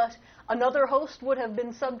else, but another host would have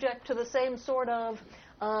been subject to the same sort of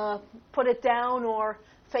put it down or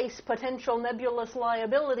face potential nebulous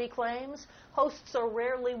liability claims. Hosts are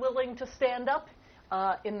rarely willing to stand up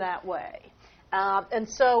in that way. And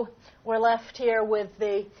so we're left here with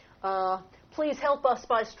the please help us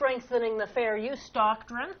by strengthening the fair use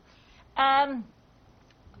doctrine.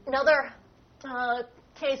 Another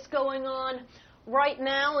case going on right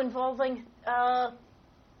now involving a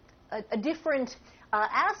different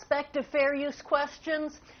aspect of fair use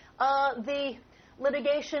questions, the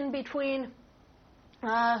litigation between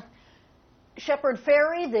Shepard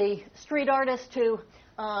Fairey, the street artist who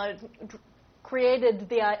created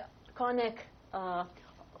the iconic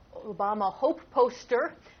Obama Hope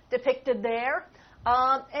poster depicted there,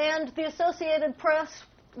 and the Associated Press,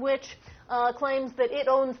 which claims that it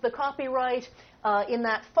owns the copyright in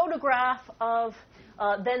that photograph of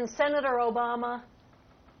then Senator Obama,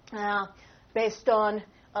 based on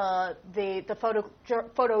the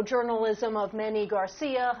photojournalism of Manny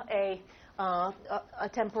Garcia, a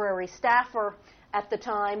temporary staffer at the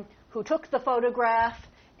time, who took the photograph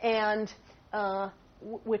and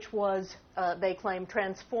which was, they claim,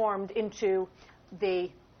 transformed into the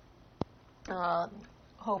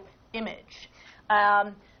Hope image.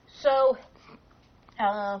 So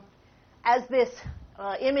as this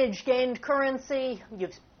image gained currency,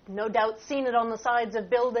 you've no doubt seen it on the sides of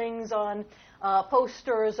buildings, on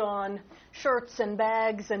posters, on shirts and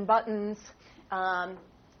bags and buttons.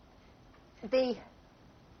 The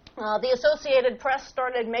Associated Press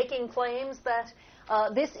started making claims that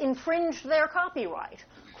this infringed their copyright.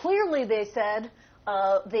 Clearly, they said,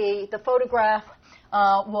 the photograph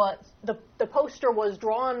was the poster was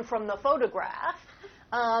drawn from the photograph.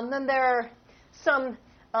 Then there are some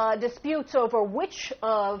disputes over which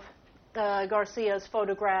of Garcia's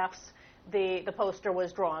photographs the poster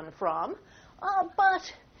was drawn from,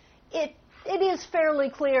 but it is fairly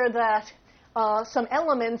clear that some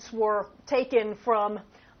elements were taken from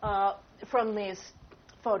these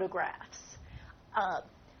photographs.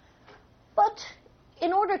 But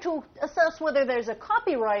in order to assess whether there's a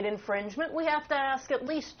copyright infringement, we have to ask at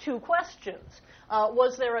least two questions.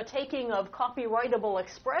 Was there a taking of copyrightable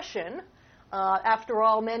expression? After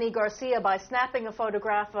all, Manny Garcia, by snapping a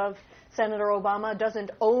photograph of Senator Obama,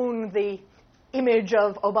 doesn't own the image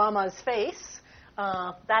of Obama's face.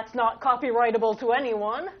 That's not copyrightable to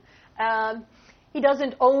anyone. He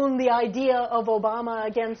doesn't own the idea of Obama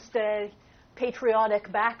against a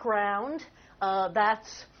patriotic background.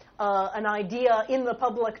 That's an idea in the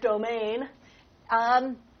public domain.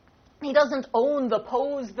 He doesn't own the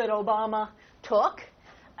pose that Obama took.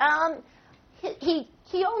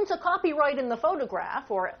 He owns a copyright in the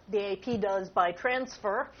photograph, or the AP does by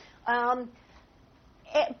transfer,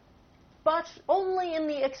 but only in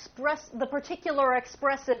the particular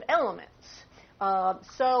expressive elements.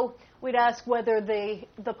 So we'd ask whether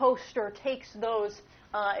the poster takes those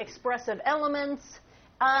expressive elements,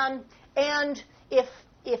 and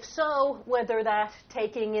if so, whether that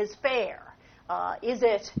taking is fair. Is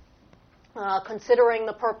it considering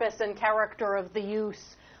the purpose and character of the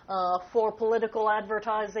use for political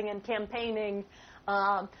advertising and campaigning,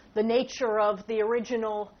 the nature of the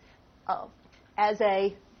original as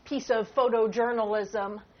a piece of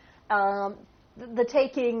photojournalism, the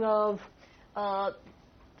taking of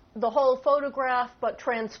the whole photograph but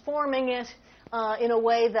transforming it in a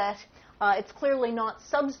way that it's clearly not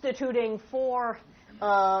substituting for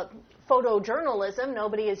photojournalism.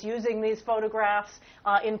 Nobody is using these photographs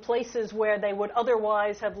in places where they would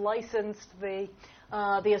otherwise have licensed the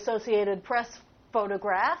Associated Press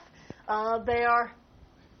photograph. They are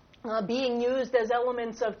being used as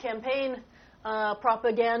elements of campaign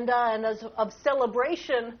propaganda and as of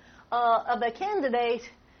celebration of a candidate.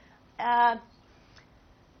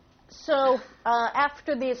 So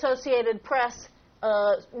after the Associated Press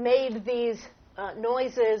made these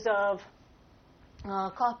noises of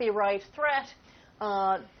copyright threat,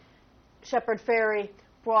 Shepard Fairey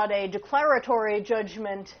brought a declaratory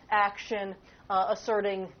judgment action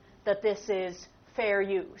asserting that this is fair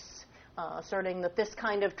use, asserting that this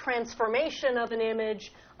kind of transformation of an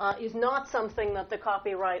image is not something that the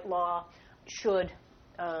copyright law should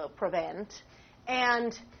prevent.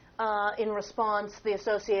 And in response, the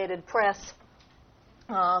Associated Press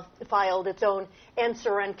filed its own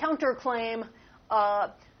answer and counterclaim,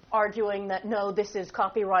 arguing that no, this is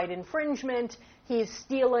copyright infringement. He's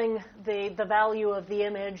stealing the value of the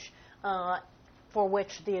image for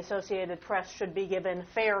which the Associated Press should be given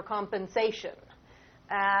fair compensation.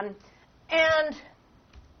 And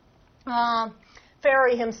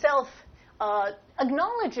Fairey himself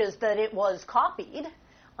acknowledges that it was copied.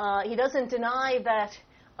 He doesn't deny that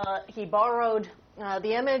he borrowed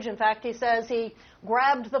the image. In fact, he says he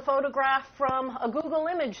grabbed the photograph from a Google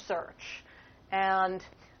image search and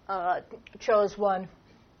chose one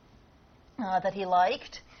that he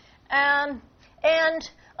liked. And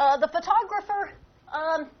the photographer,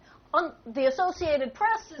 the Associated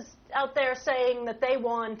Press is out there saying that they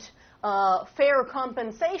want fair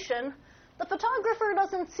compensation. The photographer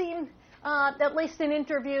doesn't seem, at least in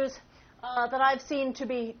interviews that I've seen, to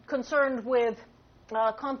be concerned with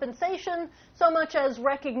compensation so much as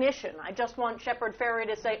recognition. I just want Shepard Fairey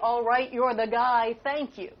to say, all right, you're the guy,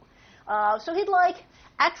 thank you. So he'd like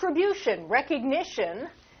attribution, recognition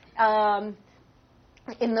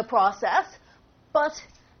in the process, but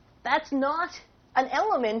that's not an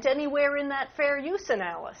element anywhere in that fair use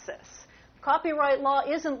analysis. Copyright law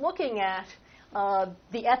isn't looking at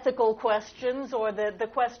the ethical questions or the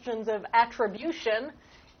questions of attribution,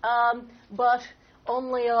 but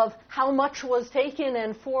only of how much was taken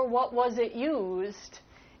and for what was it used.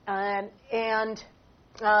 So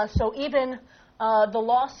even the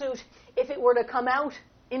lawsuit, if it were to come out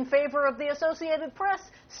in favor of the Associated Press,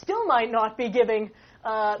 still might not be giving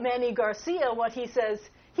Manny Garcia what he says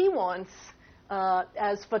he wants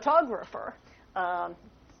as photographer.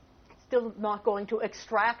 Still not going to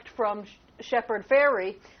extract from Shepard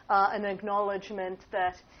Fairey an acknowledgement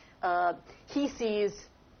that he sees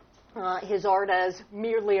his art as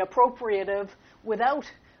merely appropriative without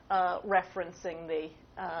referencing the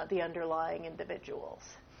underlying individuals.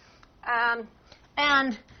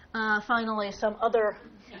 And finally, some other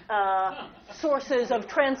sources of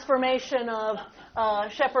transformation of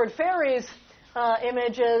Shepard Fairey's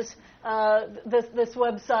images. This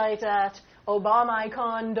website at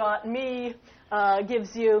obamaicon.me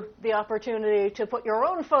gives you the opportunity to put your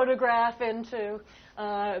own photograph into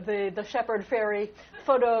the Shepard Fairey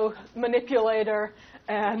photo manipulator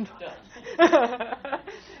and,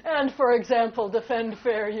 and, for example, defend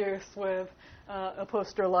fair use with a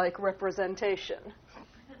poster-like representation.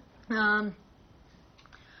 So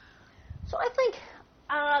I think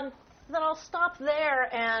that I'll stop there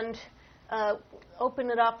and open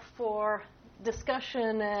it up for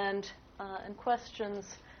discussion and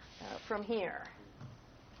questions from here.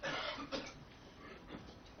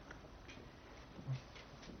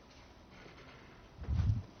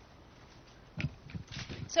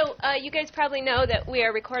 So you guys probably know that we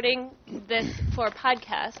are recording this for a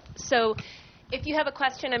podcast. So if you have a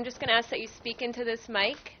question, I'm just going to ask that you speak into this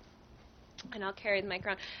mic, and I'll carry the mic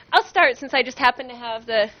around. I'll start since I just happen to have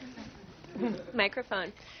the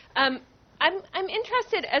microphone. I'm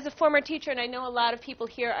interested as a former teacher, and I know a lot of people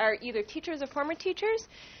here are either teachers or former teachers,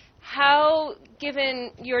 how,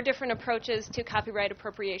 given your different approaches to copyright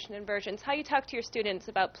appropriation and versions, how you talk to your students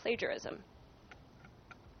about plagiarism.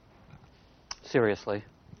 Seriously.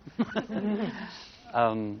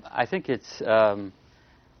 I think it's,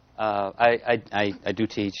 I do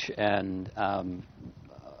teach, and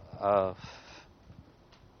I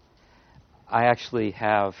actually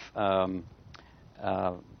have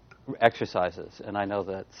exercises, and I know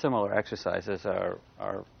that similar exercises are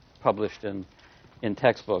published in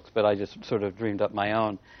textbooks, but I just sort of dreamed up my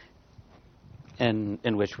own,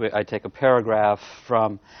 in which I take a paragraph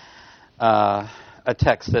from a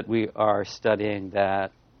text that we are studying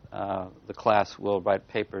that the class will write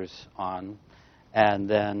papers on, and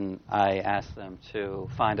then I ask them to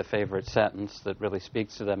find a favorite sentence that really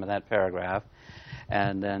speaks to them in that paragraph,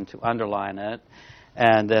 and then to underline it,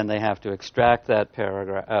 and then they have to extract that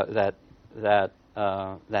paragraph, that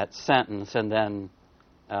sentence, and then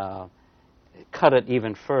cut it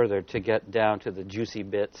even further to get down to the juicy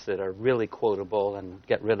bits that are really quotable and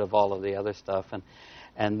get rid of all of the other stuff,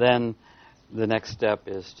 and then the next step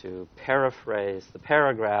is to paraphrase the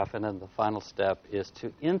paragraph, and then the final step is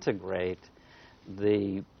to integrate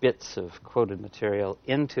the bits of quoted material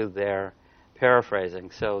into their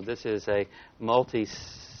paraphrasing. So this is a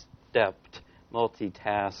multi-stepped,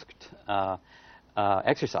 multi-tasked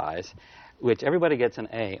exercise, which everybody gets an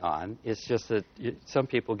A on. It's just that some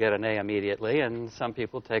people get an A immediately, and some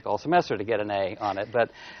people take all semester to get an A on it.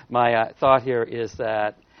 But my thought here is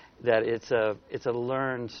that it's a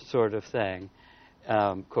learned sort of thing,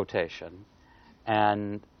 quotation,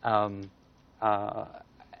 and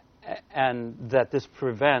that this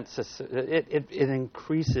prevents it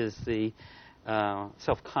increases the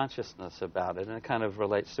self-consciousness about it, and it kind of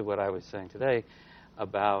relates to what I was saying today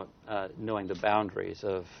about knowing the boundaries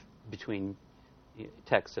of between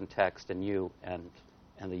text and you and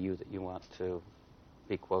the you that you want to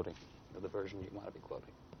be quoting, or the version you want to be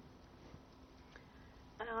quoting.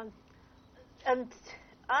 And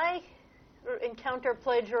I encounter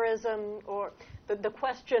plagiarism, or the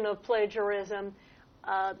question of plagiarism,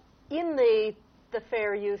 in the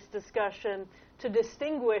fair use discussion, to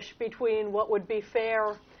distinguish between what would be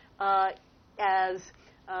fair as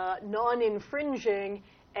non-infringing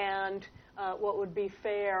and what would be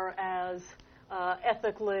fair as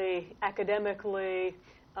ethically, academically,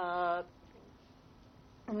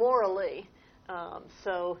 morally.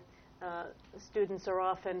 So students are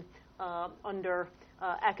often under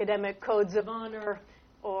academic codes of honor,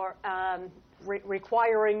 or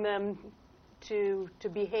requiring them to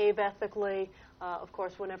behave ethically. Of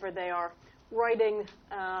course, whenever they are writing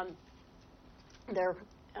their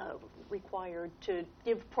required to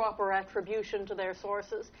give proper attribution to their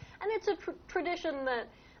sources. And it's a tradition that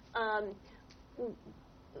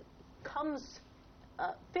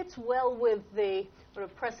fits well with the sort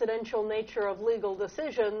of precedential nature of legal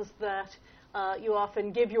decisions, that you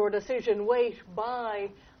often give your decision weight by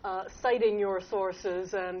citing your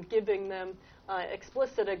sources and giving them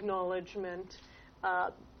explicit acknowledgement.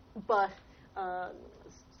 But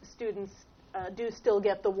students do still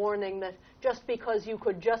get the warning that just because you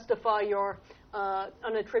could justify your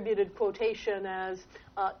unattributed quotation as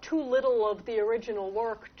too little of the original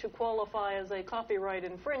work to qualify as a copyright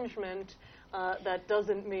infringement, that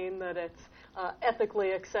doesn't mean that it's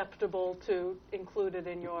ethically acceptable to include it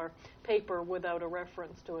in your paper without a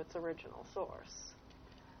reference to its original source.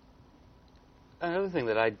 Another thing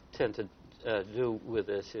that I tend to do with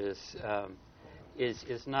this is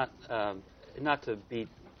not to beat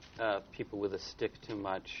people with a stick too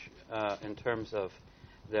much in terms of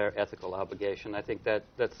their ethical obligation. I think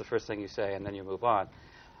that's the first thing you say, and then you move on.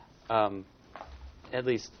 At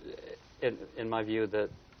least in my view, that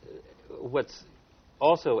what's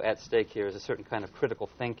also at stake here is a certain kind of critical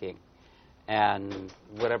thinking. And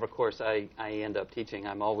whatever course I end up teaching,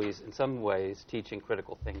 I'm always, in some ways, teaching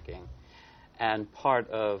critical thinking. And part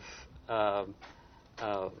of the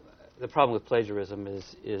problem with plagiarism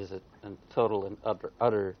is a total and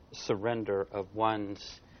utter surrender of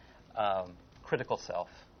one's critical self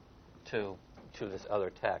to this other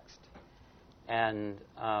text. And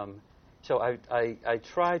so I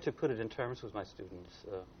try to put it in terms with my students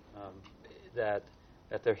that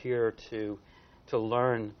they're here to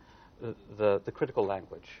learn the critical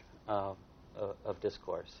language of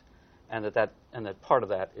discourse, and that part of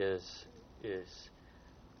that is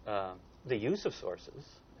the use of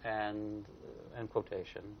sources and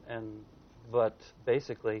quotation, but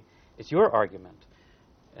basically it's your argument,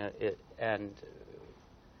 and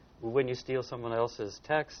when you steal someone else's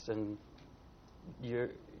text, and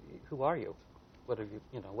who are you? What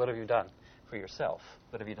have you done for yourself?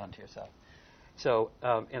 What have you done to yourself? So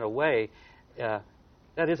in a way,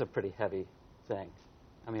 that is a pretty heavy thing.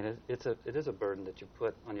 I mean, it is a burden that you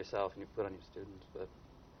put on yourself and you put on your students. But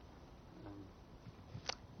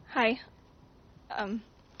Hi.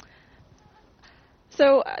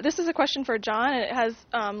 So this is a question for John, and it has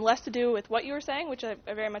less to do with what you were saying, which I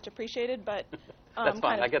very much appreciated, but that's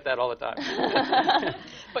fine. I get that all the time.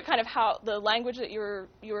 But kind of how the language that you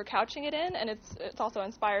were couching it in, and it's also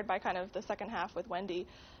inspired by kind of the second half with Wendy.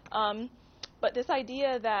 But this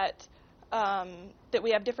idea that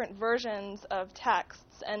we have different versions of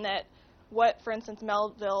texts, and that what, for instance,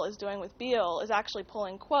 Melville is doing with Beale is actually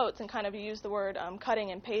pulling quotes and kind of use the word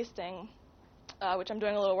cutting and pasting, which I'm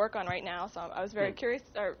doing a little work on right now. So I was very curious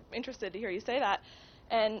or interested to hear you say that.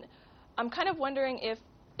 And I'm kind of wondering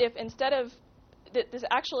if instead of this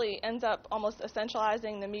actually ends up almost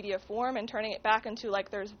essentializing the media form and turning it back into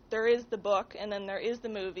like there is the book and then there is the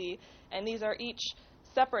movie, and these are each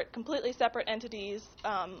separate, completely separate entities,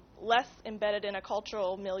 less embedded in a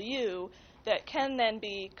cultural milieu, that can then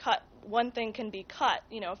be cut. One thing can be cut,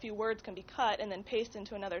 a few words can be cut and then pasted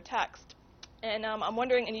into another text. And I'm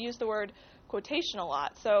wondering, and you use the word quotation a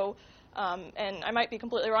lot, so, and I might be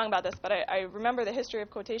completely wrong about this, but I remember the history of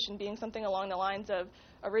quotation being something along the lines of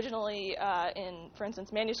originally in, for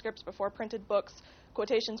instance, manuscripts before printed books,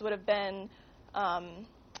 quotations would have been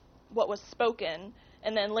what was spoken,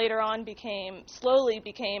 and then later on slowly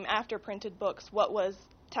became, after printed books, what was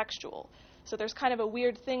textual. So there's kind of a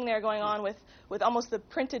weird thing there going on with almost the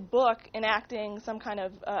printed book enacting some kind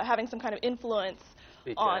of, having some kind of influence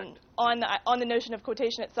on the notion of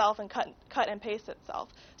quotation itself and cut and paste itself.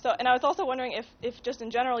 So, and I was also wondering if just in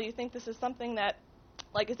general you think this is something that,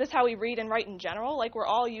 like, is this how we read and write in general? Like, we're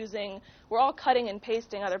all cutting and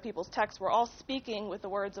pasting other people's texts. We're all speaking with the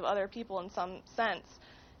words of other people in some sense.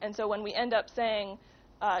 And so when we end up saying,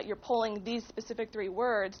 you're pulling these specific 3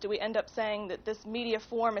 words, do we end up saying that this media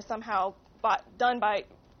form is somehow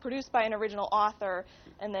produced by an original author,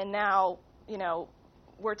 and then now,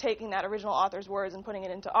 we're taking that original author's words and putting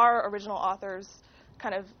it into our original author's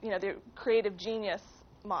kind of, the creative genius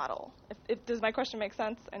model? Does my question make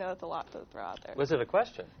sense? I know that's a lot to throw out there. Was it a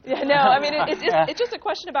question? Yeah, no. I mean, it's just a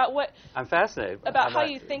question about what. I'm fascinated about how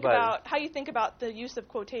you think about the use of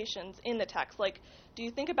quotations in the text. Like, do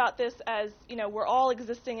you think about this as, we're all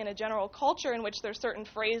existing in a general culture in which there's certain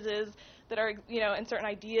phrases that are, and certain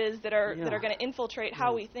ideas that are going to infiltrate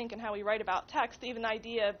how we think and how we write about text? Even the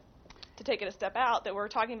idea, to take it a step out, that we're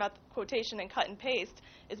talking about quotation and cut and paste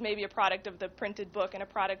is maybe a product of the printed book and a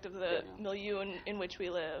product of the milieu in which we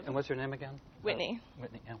live. And what's your name again? Whitney.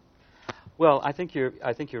 Whitney. Yeah. Well, I think you're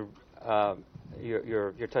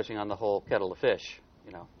touching on the whole kettle of fish.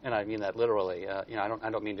 and I mean that literally. I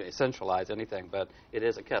don't mean to essentialize anything, but it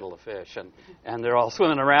is a kettle of fish, and they're all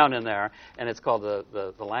swimming around in there, and it's called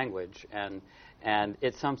the language, and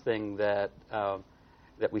it's something that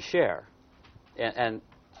that we share,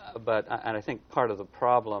 but I think part of the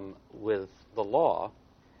problem with the law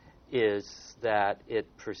is that it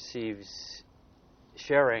perceives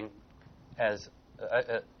sharing as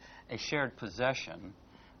a shared possession,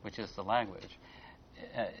 which is the language.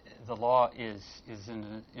 The law is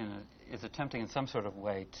attempting in some sort of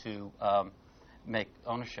way to make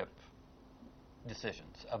ownership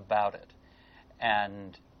decisions about it,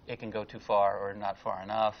 and it can go too far or not far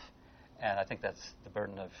enough. And I think that's the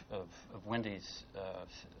burden of Wendy's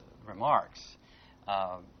remarks.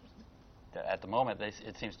 At the moment,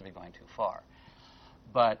 it seems to be going too far.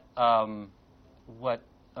 But what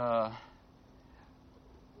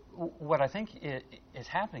I think is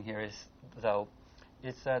happening here is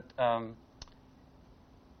that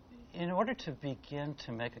in order to begin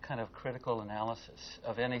to make a kind of critical analysis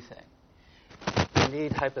of anything, you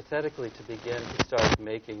need hypothetically to begin to start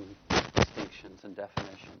making distinctions and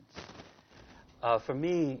definitions. For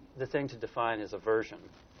me, the thing to define is aversion,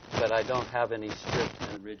 but I don't have any strict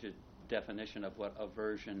and rigid definition of what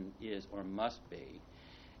aversion is or must be.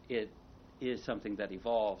 It is something that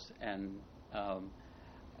evolves, and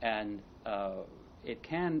it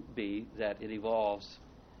can be that it evolves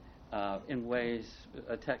in ways.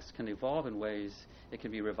 A text can evolve in ways it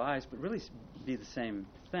can be revised, but really be the same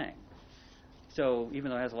thing. So even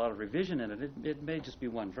though it has a lot of revision in it, it may just be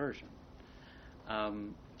one version.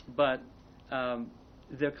 But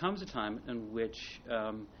there comes a time in which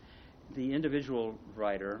the individual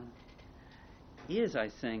writer is, I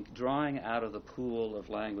think, drawing out of the pool of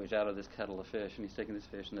language, out of this kettle of fish, and he's taking this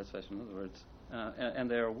fish and this fish, in other words, and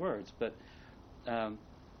there are words, but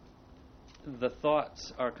the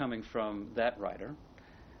thoughts are coming from that writer,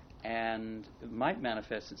 and it might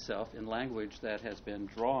manifest itself in language that has been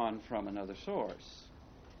drawn from another source.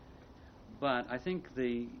 But I think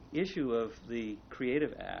the issue of the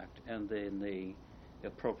creative act and then the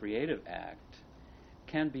appropriative act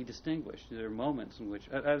can be distinguished. There are moments in which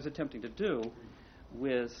I was attempting to do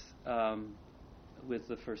with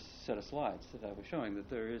the first set of slides that I was showing, that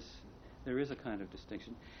there is a kind of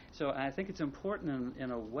distinction. So I think it's important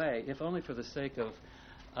in a way, if only for the sake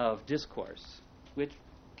of discourse, which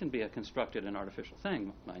can be a constructed and artificial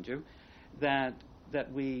thing, mind you, that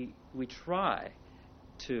we try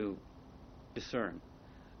to discern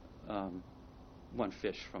one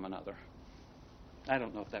fish from another. I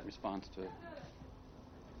don't know if that responds to.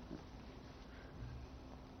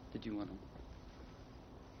 Did you want to?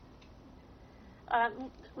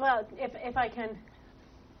 Well, if I can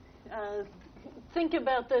think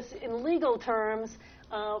about this in legal terms,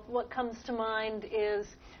 what comes to mind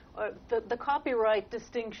is the copyright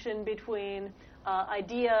distinction between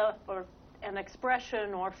idea or an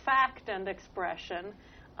expression or fact and expression,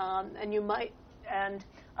 and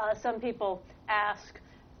some people ask,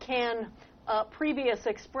 can previous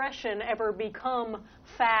expression ever become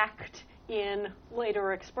fact in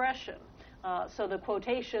later expression? So the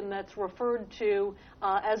quotation that's referred to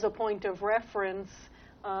as a point of reference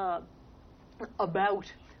about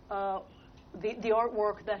the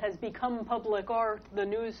artwork that has become public art, the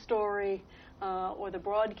news story, or the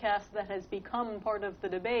broadcast that has become part of the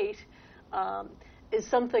debate, is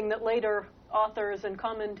something that later authors and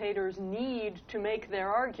commentators need to make their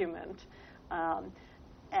argument.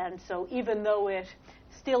 And so even though it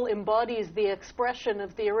still embodies the expression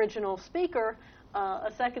of the original speaker,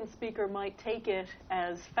 a second speaker might take it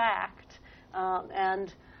as fact.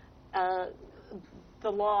 And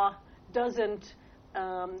the law doesn't,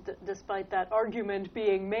 despite that argument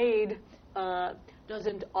being made,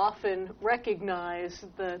 doesn't often recognize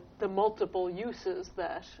the multiple uses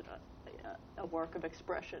that a work of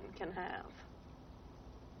expression can have.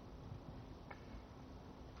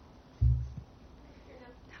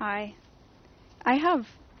 Hi. I have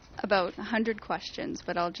about 100 questions,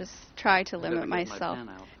 but I'll just try to limit myself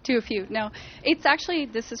to a few. No, it's actually,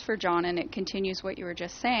 this is for John, and it continues what you were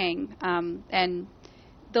just saying. And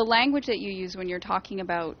the language that you use when you're talking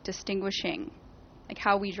about distinguishing, like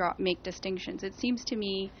how we make distinctions, it seems to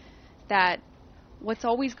me that what's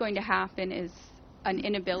always going to happen is an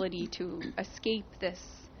inability to escape this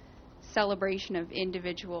celebration of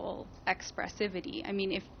individual expressivity. I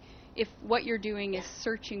mean, if what you're doing is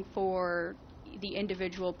searching for the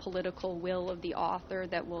individual political will of the author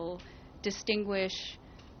that will distinguish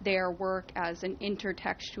their work as an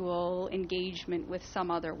intertextual engagement with some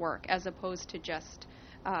other work, as opposed to just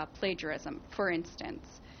plagiarism, for instance,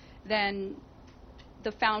 then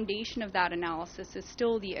the foundation of that analysis is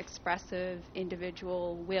still the expressive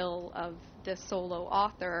individual will of the solo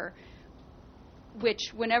author,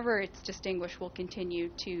 which, whenever it's distinguished, will continue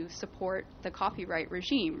to support the copyright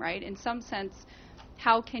regime, right? In some sense,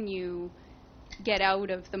 how can you get out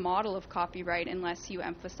of the model of copyright unless you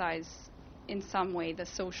emphasize in some way the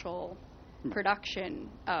social production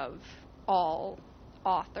of all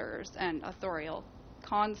authors and authorial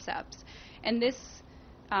concepts? And this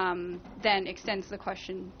then extends the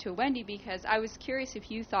question to Wendy, because I was curious if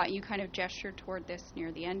you thought, you kind of gestured toward this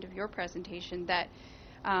near the end of your presentation, that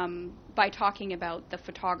by talking about the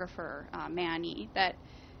photographer, Manny, that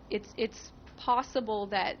it's possible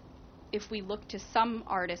that if we look to some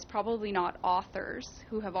artists, probably not authors,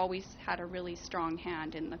 who have always had a really strong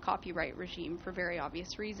hand in the copyright regime for very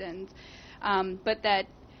obvious reasons, but that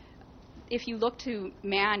if you look to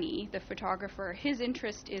Manny, the photographer, his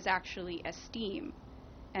interest is actually esteem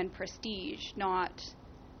and prestige, not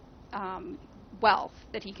wealth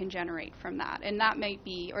that he can generate from that. And that might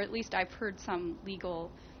be, or at least I've heard some legal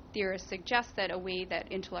theorists suggest that a way that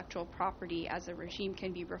intellectual property as a regime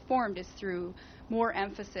can be reformed is through more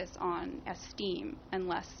emphasis on esteem and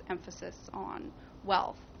less emphasis on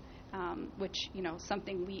wealth, which, you know,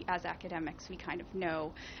 something we as academics, we kind of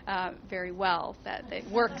know very well that it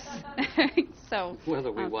works. So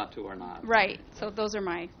whether we want to or not. Right. So those are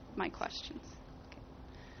my questions.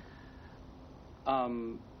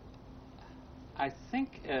 Okay. I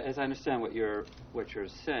think, as I understand what you're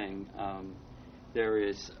saying, there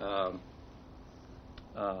is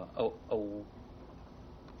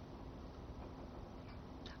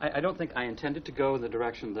I don't think I intended to go in the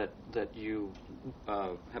direction that you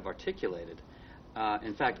have articulated.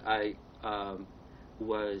 In fact, I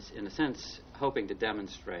was, in a sense, hoping to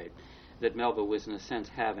demonstrate that Melville was, in a sense,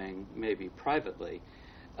 having, maybe privately,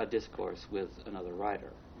 a discourse with another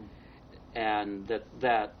writer. And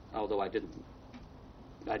that although I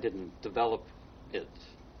didn't develop it,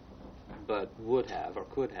 but would have or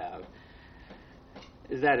could have,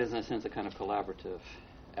 that is, in a sense, a kind of collaborative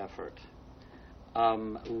effort.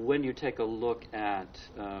 When you take a look at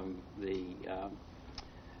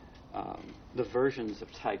the versions of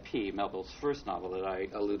Typee, Melville's first novel that I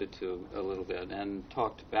alluded to a little bit, and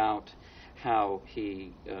talked about how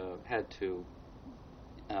he had to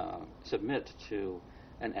submit to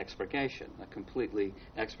an expurgation, a completely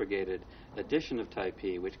expurgated edition of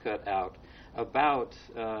Typee, which cut out about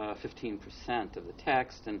 15% of the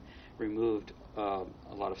text and removed a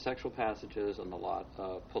lot of sexual passages and a lot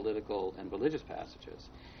of political and religious passages.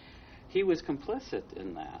 He was complicit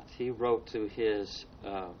in that. He wrote to his,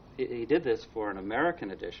 he did this for an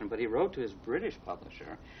American edition, but he wrote to his British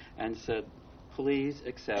publisher and said, please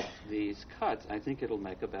accept these cuts. I think it'll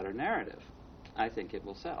make a better narrative. I think it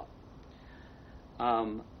will sell.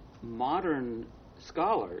 Modern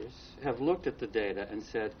scholars have looked at the data and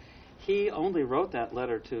said he only wrote that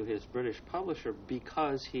letter to his British publisher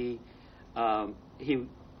because he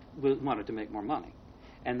wanted to make more money,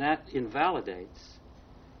 and that invalidates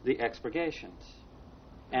the expurgations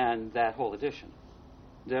and that whole edition.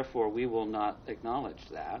 Therefore, we will not acknowledge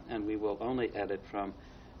that, and we will only edit from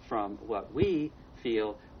what we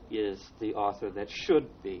feel is the author that should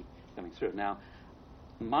be coming through. Now,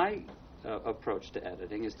 my approach to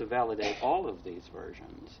editing is to validate all of these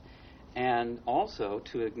versions, and also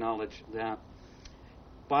to acknowledge that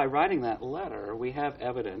by writing that letter, we have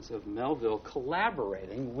evidence of Melville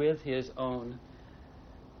collaborating with his own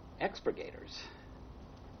expurgators.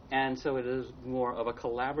 And so it is more of a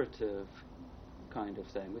collaborative kind of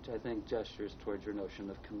thing, which I think gestures towards your notion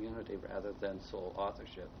of community rather than sole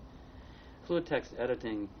authorship. Fluid text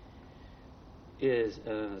editing is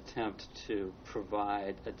an attempt to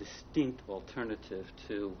provide a distinct alternative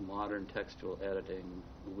to modern textual editing,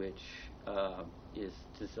 which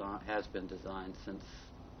has been designed since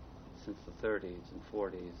the 30s and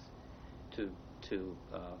 40s to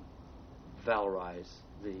valorize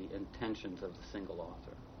the intentions of the single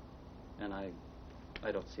author, and I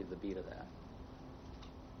don't see the beat of that.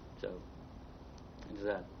 So, is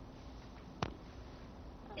that?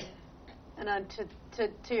 And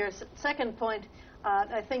to your second point,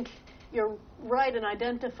 I think you're right in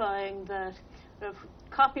identifying that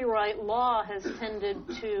copyright law has tended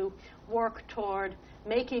to work toward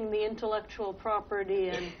making the intellectual property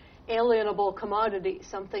an alienable commodity,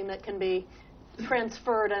 something that can be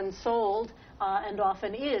transferred and sold, and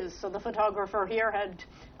often is. So the photographer here had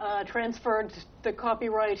transferred the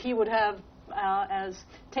copyright he would have as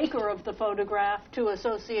taker of the photograph to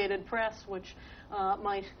Associated Press, which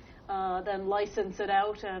might then license it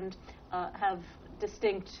out and have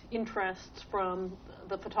distinct interests from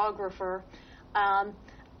the photographer.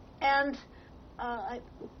 And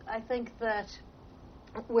I think that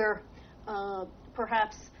we're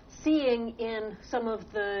perhaps seeing in some of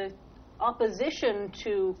the opposition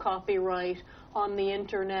to copyright on the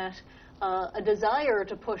internet a desire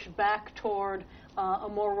to push back toward a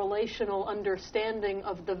more relational understanding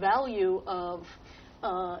of the value of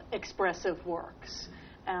expressive works.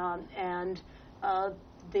 And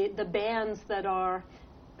the bands that are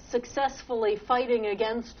successfully fighting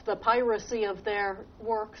against the piracy of their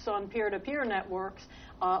works on peer-to-peer networks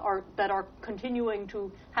that are continuing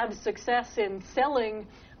to have success in selling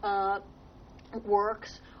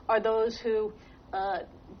works are those who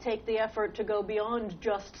take the effort to go beyond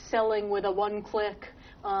just selling with a one-click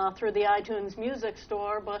through the iTunes Music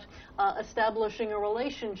Store, but establishing a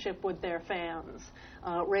relationship with their fans.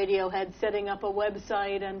 Radiohead setting up a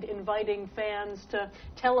website and inviting fans to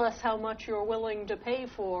tell us how much you're willing to pay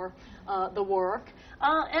for the work.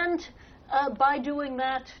 And by doing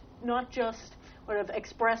that, not just sort of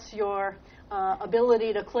express your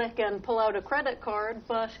ability to click and pull out a credit card,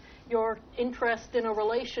 but your interest in a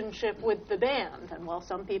relationship with the band. And while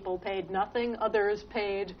some people paid nothing, others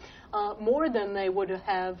paid more than they would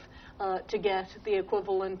have to get the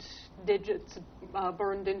equivalent digits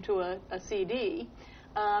burned into a CD.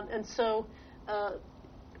 And so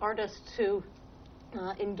artists who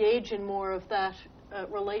engage in more of that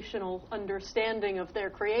relational understanding of their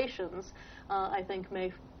creations, I think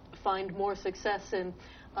may find more success in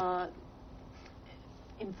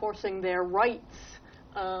enforcing their rights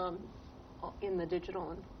in the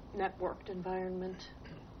digital and networked environment.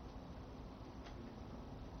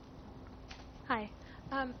 Hi.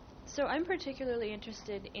 So I'm particularly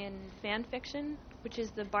interested in fan fiction, which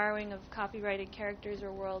is the borrowing of copyrighted characters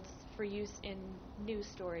or worlds for use in news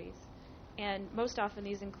stories. And most often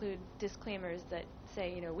these include disclaimers that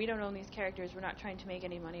say, you know, we don't own these characters, we're not trying to make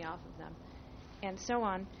any money off of them, and so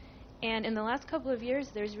on. And in the last couple of years,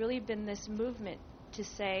 there's really been this movement to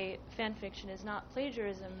say fan fiction is not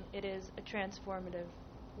plagiarism, it is a transformative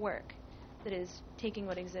work that is taking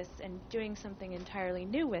what exists and doing something entirely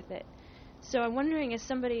new with it. So I'm wondering, as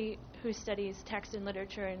somebody who studies text and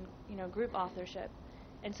literature and, you know, group authorship,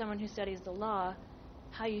 and someone who studies the law,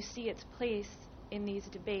 how you see its place in these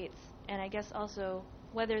debates, and I guess also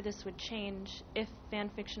whether this would change if fan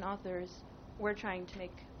fiction authors were trying to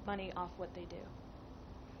make money off what they do.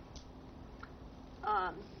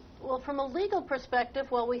 Well, from a legal perspective,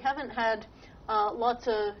 well, we haven't had lots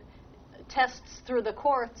of tests through the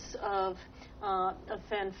courts of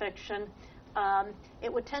fan fiction.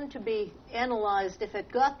 It would tend to be analyzed, if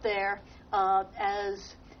it got there,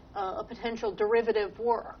 as a potential derivative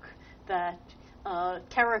work, that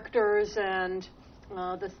characters and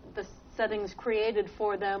the settings created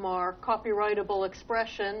for them are copyrightable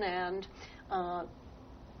expression, and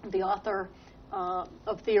the author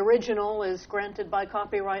of the original is granted by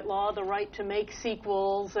copyright law the right to make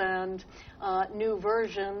sequels and new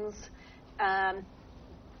versions.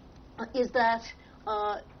 Is that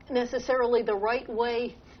necessarily the right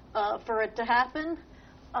way for it to happen?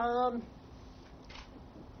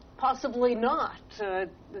 Possibly not.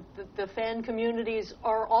 The fan communities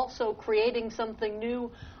are also creating something new,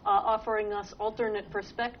 offering us alternate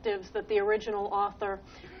perspectives that the original author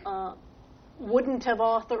wouldn't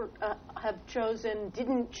have chosen,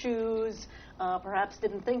 didn't choose, perhaps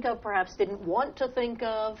didn't think of, perhaps didn't want to think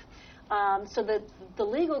of. So that the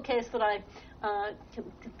legal case that I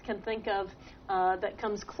can think of that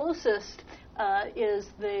comes closest is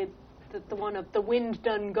the one of The Wind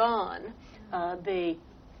Done Gone, the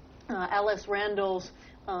Alice Randall's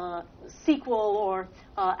sequel or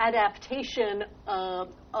adaptation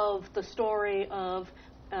of the story of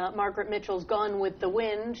Margaret Mitchell's Gone with the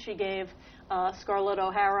Wind. She gave Scarlett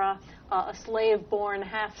O'Hara a slave-born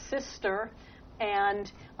half-sister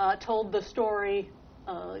and told the story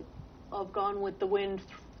of Gone with the Wind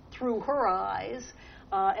through her eyes,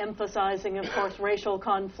 emphasizing, of course, racial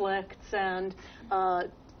conflicts and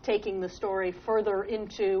taking the story further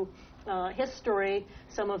into history,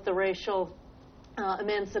 some of the racial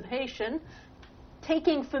emancipation,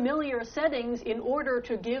 taking familiar settings in order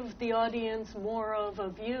to give the audience more of a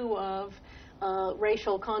view of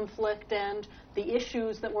racial conflict and the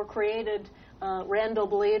issues that were created, Randall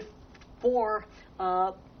believed, for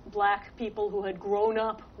black people who had grown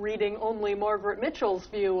up reading only Margaret Mitchell's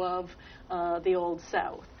view of the Old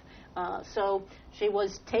South. So she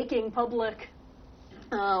was taking public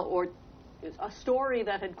or a story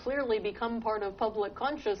that had clearly become part of public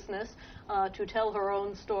consciousness to tell her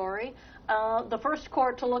own story. The first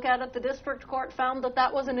court to look at it, the district court, found that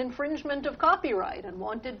that was an infringement of copyright and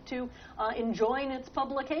wanted to enjoin its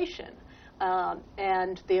publication.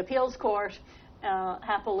 And the appeals court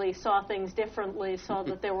happily saw things differently, saw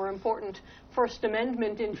that there were important First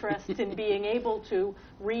Amendment interests in being able to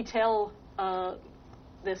retell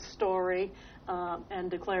this story and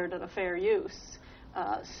declared it a fair use.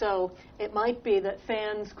 So it might be that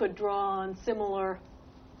fans could draw on similar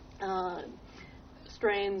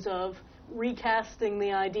strains of recasting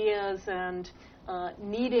the ideas and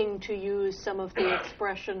needing to use some of the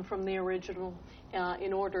expression from the original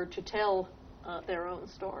in order to tell their own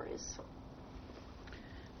stories.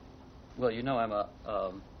 Well, you know, I'm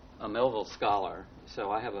a Melville scholar,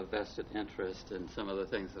 so I have a vested interest in some of the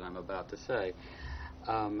things that I'm about to say.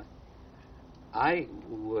 I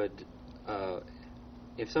would,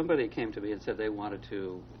 if somebody came to me and said they wanted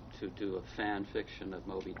to do a fan fiction of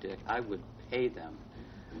Moby Dick, I would pay them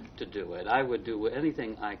to do it. I would do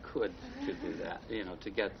anything I could to do that, you know, to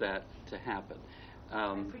get that to happen.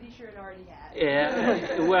 I'm pretty sure it already has.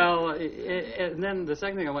 Yeah, well, and then the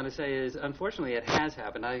second thing I want to say is, unfortunately, it has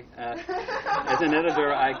happened. As an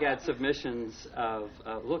editor, I get submissions of,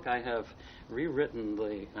 look, I have rewritten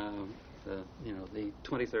the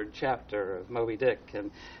 23rd chapter of Moby Dick and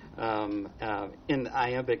in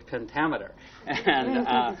iambic pentameter,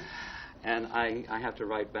 and I have to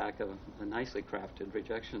write back a nicely crafted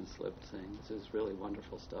rejection slip saying this is really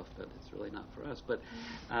wonderful stuff, but it's really not for us. But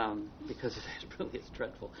because it really is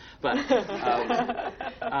dreadful. But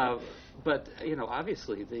but you know,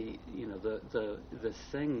 obviously the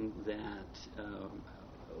thing that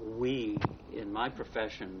we in my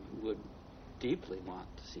profession would deeply want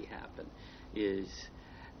to see happen is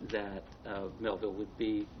that Melville would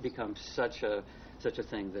become such a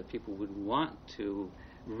thing that people would want to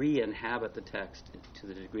re-inhabit the text to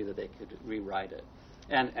the degree that they could rewrite it.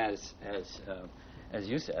 And as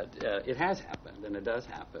you said, it has happened, and it does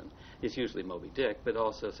happen. It's usually Moby Dick, but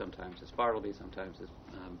also sometimes it's Bartleby, sometimes it's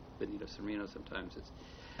Benito Cereno, sometimes it's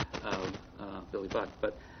Billy Buck.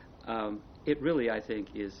 But it really, I think,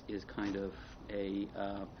 is kind of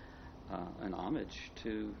an homage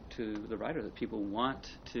to the writer that people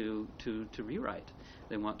want to rewrite.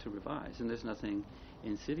 They want to revise, and there's nothing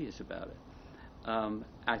insidious about it.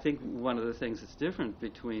 I think one of the things that's different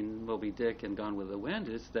between Moby Dick and Gone with the Wind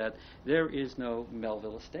is that there is no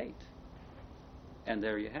Melville estate. And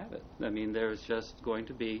there you have it. I mean, there's just going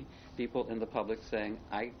to be people in the public saying,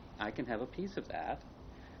 I can have a piece of that,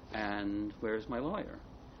 and where's my lawyer?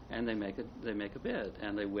 And they make a bid,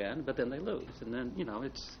 and they win, but then they lose. And then, you know,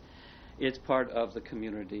 it's part of the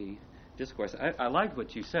community discourse. I liked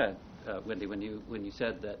what you said, Wendy, when you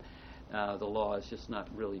said that the law is just not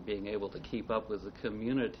really being able to keep up with the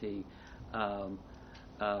community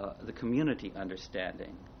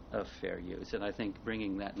understanding of fair use. And I think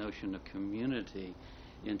bringing that notion of community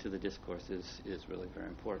into the discourse is really very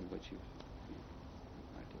important, which you've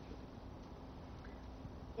articulated.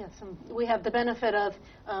 Yes, we have the benefit of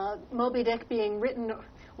Moby Dick being written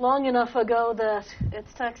long enough ago that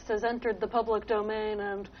its text has entered the public domain,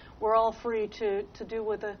 and we're all free to do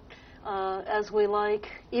with it as we like,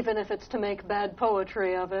 even if it's to make bad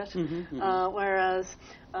poetry of it, whereas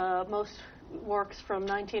most works from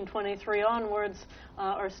 1923 onwards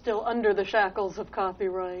are still under the shackles of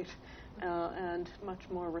copyright and much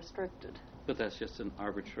more restricted. But that's just an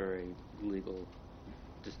arbitrary legal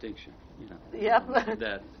distinction, you know. Yep.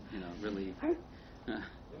 That, you know, really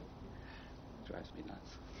drives me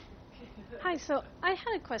nuts. Hi, so I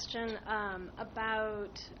had a question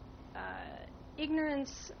about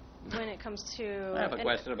ignorance when it comes to... I have a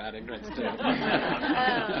question about ignorance, too.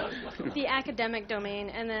 The academic domain,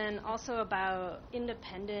 and then also about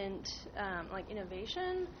independent, like,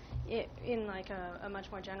 innovation in, like, a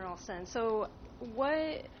much more general sense. So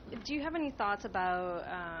do you have any thoughts about,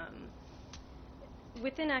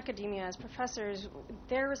 within academia as professors,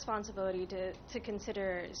 their responsibility to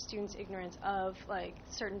consider students' ignorance of, like,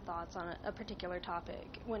 certain thoughts on a particular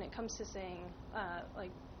topic when it comes to saying,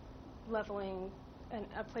 like, leveling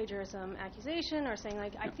a plagiarism accusation, or saying,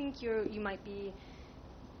 like, I think you might be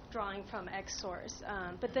drawing from X source,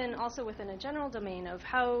 but then also within a general domain of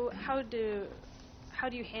how do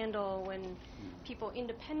you handle when people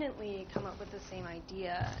independently come up with the same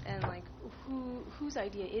idea, and, like, whose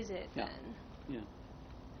idea is it then? Yeah.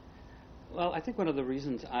 Well, I think one of the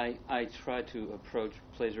reasons I try to approach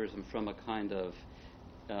plagiarism from a kind of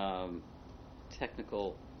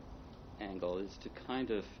technical angle is to kind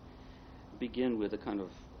of begin with a kind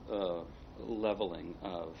of leveling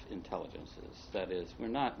of intelligences. That is, we're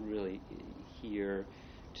not really here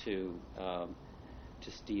to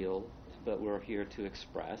steal, but we're here to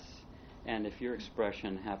express. And if your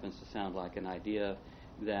expression happens to sound like an idea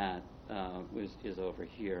that is over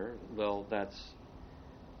here, well, that's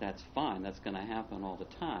fine. That's going to happen all the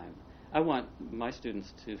time. I want my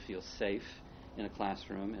students to feel safe in a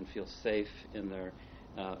classroom and feel safe in their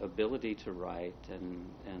ability to write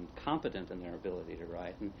and competent in their ability to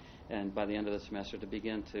write, and by the end of the semester to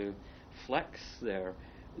begin to flex their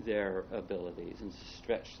abilities and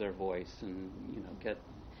stretch their voice and get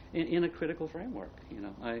in a critical framework.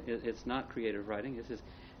 It's not creative writing. This is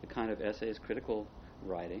a kind of essayist critical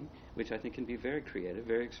writing, which I think can be very creative,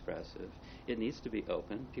 very expressive. It needs to be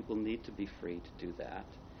open. People need to be free to do that.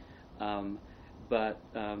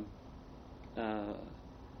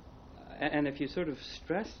 And if you sort of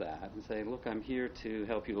stress that and say, look, I'm here to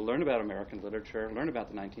help you to learn about American literature, learn about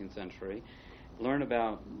the 19th century, learn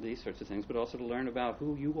about these sorts of things, but also to learn about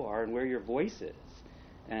who you are and where your voice is,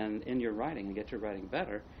 and in your writing, and get your writing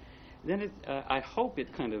better, then I hope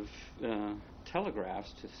it kind of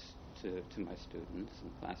telegraphs to my students in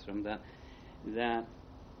the classroom that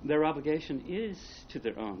their obligation is to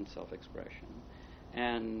their own self-expression,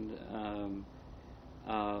 and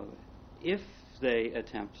if they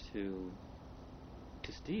attempt to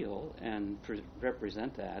steal and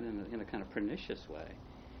represent that in a kind of pernicious way,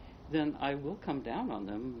 then I will come down on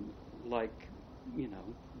them like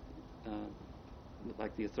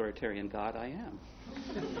the authoritarian God I am.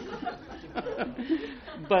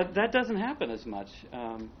 But that doesn't happen as much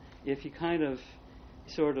if you kind of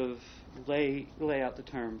sort of lay out the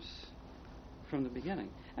terms from the beginning.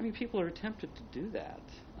 I mean, people are tempted to do that,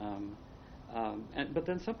 but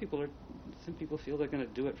then some people feel they're going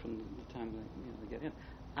to do it from the time they get in.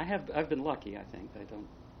 I've been lucky, I think. I don't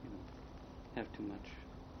have too much,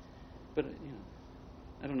 but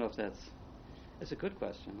I don't know if it's a good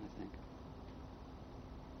question, I think.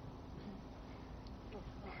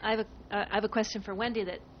 I have a question for Wendy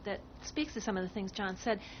that speaks to some of the things John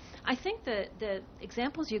said. I think that the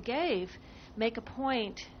examples you gave make a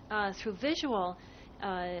point through visual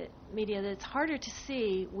media that's harder to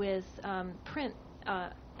see with print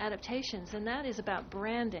adaptations, and that is about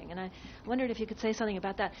branding. And I wondered if you could say something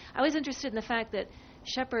about that. I was interested in the fact that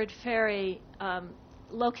Shepard Fairey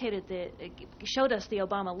showed us the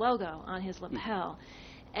Obama logo on his lapel.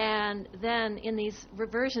 And then in these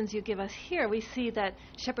reversions you give us here, we see that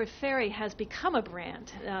Shepard Fairey has become a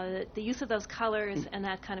brand. The use of those colors and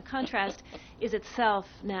that kind of contrast is itself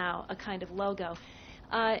now a kind of logo.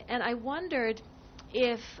 And I wondered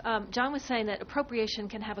if John was saying that appropriation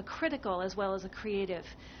can have a critical as well as a creative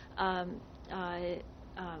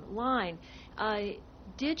line. I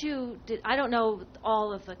don't know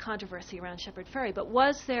all of the controversy around Shepard Fairey, but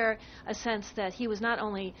was there a sense that he was not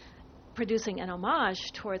only producing an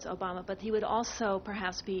homage towards Obama, but he would also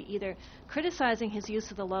perhaps be either criticizing his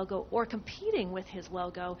use of the logo or competing with his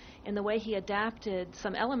logo in the way he adapted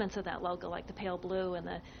some elements of that logo, like the pale blue and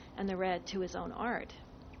the red, to his own art?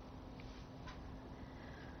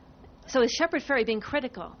 So is Shepard Fairey being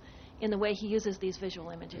critical in the way he uses these visual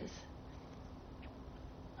images?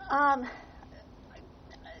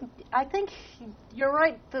 I think you're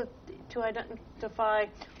right to identify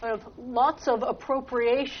lots of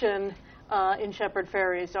appropriation in Shepard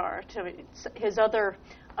Fairey's art. I mean, his other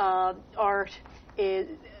art is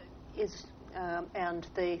and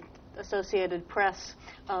the Associated Press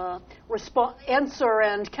answer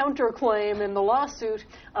and counterclaim in the lawsuit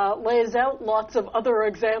lays out lots of other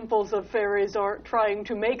examples of Fairey's art trying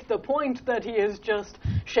to make the point that he is just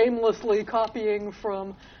shamelessly copying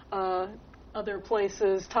from other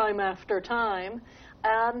places time after time.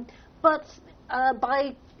 But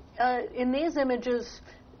in these images,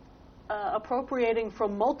 appropriating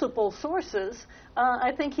from multiple sources,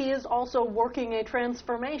 I think he is also working a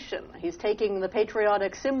transformation. He's taking the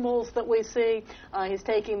patriotic symbols that we see. He's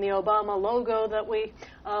taking the Obama logo that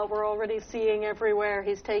we're already seeing everywhere.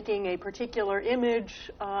 He's taking a particular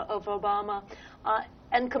image of Obama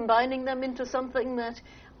and combining them into something that,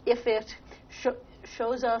 if it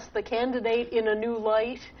shows us the candidate in a new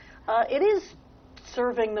light, it is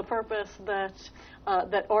serving the purpose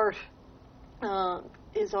that art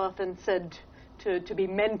is often said to be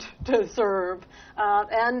meant to serve.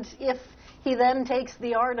 And if he then takes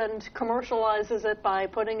the art and commercializes it by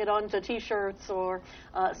putting it onto T-shirts or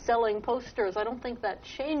selling posters, I don't think that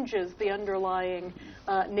changes the underlying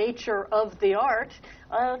nature of the art.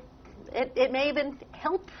 It may even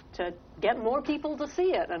help to get more people to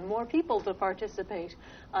see it and more people to participate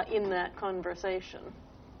in that conversation.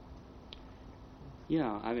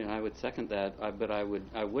 Yeah, I mean, I would second that, but I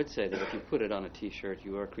would say that if you put it on a T-shirt,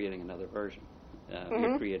 you are creating another version.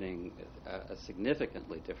 You're creating a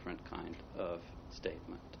significantly different kind of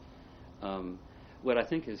statement. What I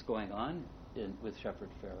think is going on with Shepard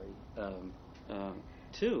Fairey,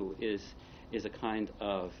 too, is a kind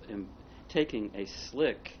of taking a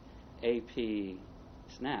slick AP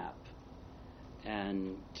snap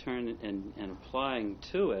turn and applying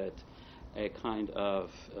to it a kind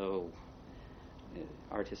of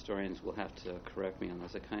art historians will have to correct me on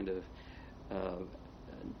this, a kind of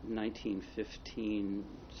 1915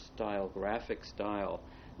 style, graphic style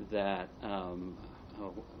that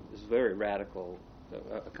is very radical,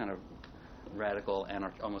 a kind of radical,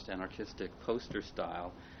 almost anarchistic poster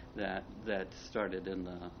style that started in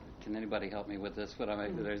the. Can anybody help me with this? What am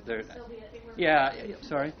I? Yeah.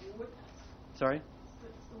 Sorry.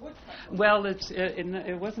 Well,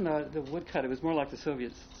 it wasn't the woodcut. It was more like the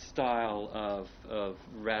Soviet style of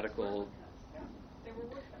radical. They were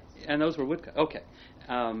woodcuts. And those were woodcuts. Okay,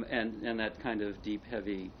 and that kind of deep,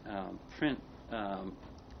 heavy print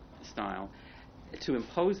style. To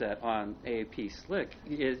impose that on AAP Slick,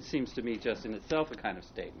 it seems to me just in itself a kind of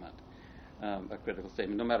statement, a critical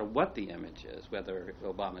statement. No matter what the image is, whether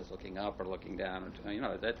Obama is looking up or looking down, or,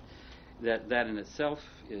 that in itself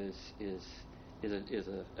is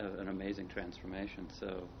an amazing transformation.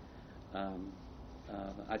 So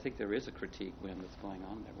I think there is a critique that's going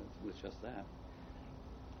on there with just that.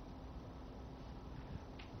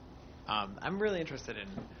 I'm really interested in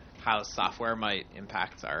how software might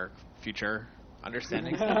impact our future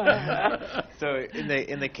understanding. So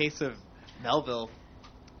in the case of Melville,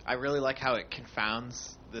 I really like how it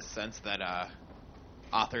confounds this sense that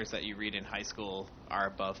authors that you read in high school are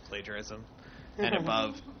above plagiarism and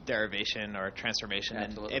above derivation or transformation.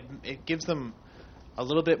 Absolutely. And it gives them a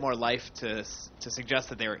little bit more life to suggest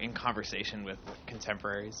that they were in conversation with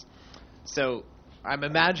contemporaries. So I'm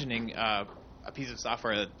imagining a piece of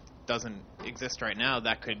software that doesn't exist right now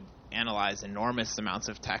that could analyze enormous amounts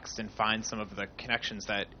of text and find some of the connections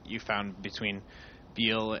that you found between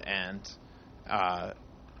Beale and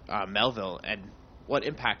Melville, and what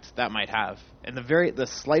impact that might have. And the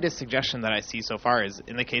slightest suggestion that I see so far is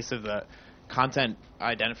in the case of the content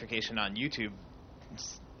identification on YouTube.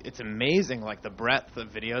 It's amazing, like the breadth of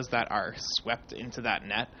videos that are swept into that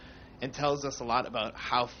net, and tells us a lot about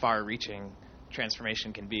how far-reaching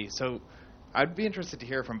transformation can be. So I'd be interested to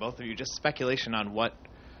hear from both of you just speculation on what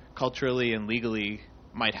culturally and legally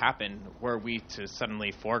might happen were we to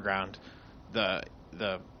suddenly foreground the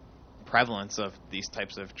prevalence of these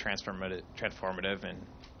types of transformative and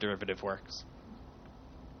derivative works.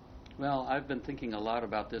 Well, I've been thinking a lot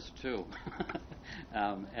about this too,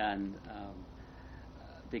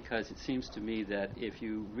 because it seems to me that if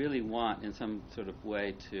you really want, in some sort of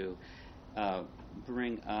way, to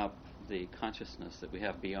bring up the consciousness that we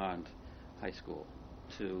have beyond high school,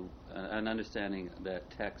 to an understanding that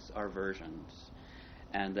texts are versions,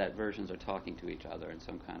 and that versions are talking to each other in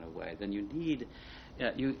some kind of way, then you need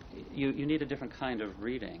you need a different kind of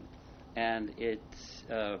reading. And it's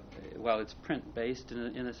while it's print based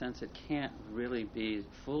in a sense, it can't really be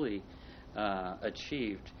fully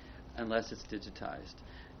achieved unless it's digitized.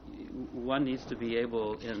 One needs to be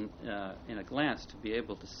able, in a glance, to be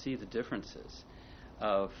able to see the differences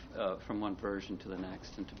of from one version to the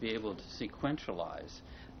next, and to be able to sequentialize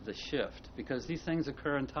the shift, because these things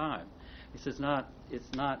occur in time. It's not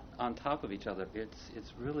on top of each other.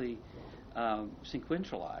 It's really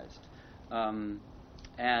sequentialized.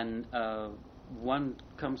 And one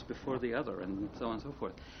comes before the other, and so on and so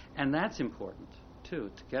forth. And that's important too,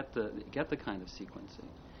 to get the kind of sequencing,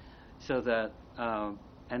 so that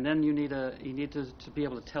and then you need to be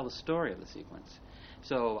able to tell the story of the sequence.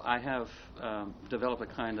 So I have developed a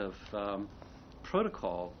kind of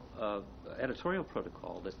protocol, editorial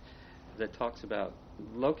protocol that talks about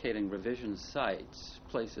locating revision sites,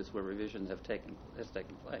 places where revision has taken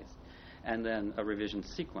place, and then a revision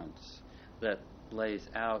sequence that lays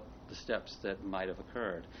out the steps that might have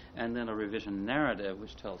occurred, and then a revision narrative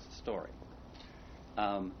which tells the story.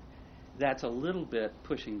 That's a little bit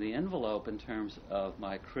pushing the envelope in terms of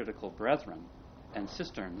my critical brethren and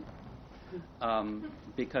sistern,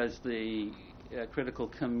 because the critical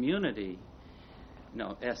community,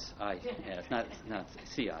 no, S-I-S, not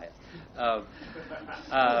C-I-S,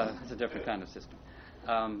 it's a different kind of system.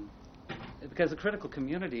 Because the critical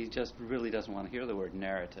community just really doesn't want to hear the word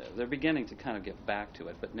narrative. They're beginning to kind of get back to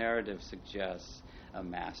it, but narrative suggests a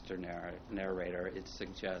master narrator. It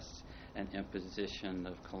suggests an imposition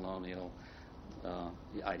of colonial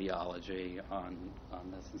ideology on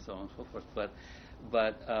this and so on and so forth.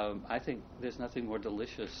 But I think there's nothing more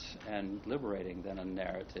delicious and liberating than a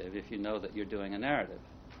narrative if you know that you're doing a narrative,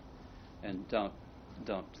 and don't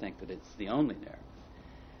think that it's the only narrative.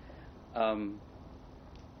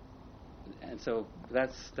 And so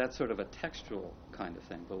that's sort of a textual kind of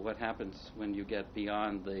thing. But what happens when you get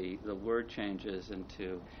beyond the word changes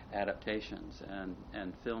into adaptations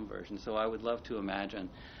and film versions? So I would love to imagine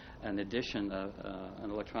an edition, an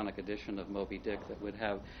electronic edition of Moby Dick that would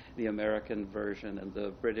have the American version and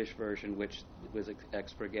the British version, which was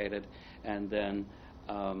expurgated, and then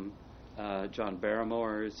John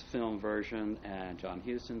Barrymore's film version and John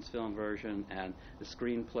Huston's film version, and the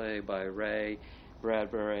screenplay by Ray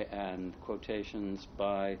Bradbury and quotations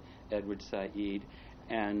by Edward Said,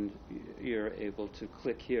 and you're able to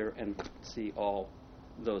click here and see all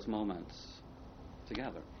those moments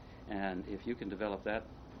together. And if you can develop that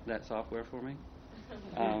software for me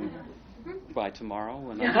by tomorrow,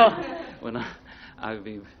 when I would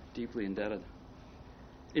be deeply indebted.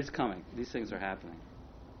 It's coming. These things are happening.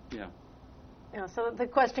 Yeah. Yeah. So the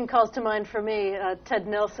question calls to mind for me Ted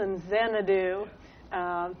Nelson's Xanadu,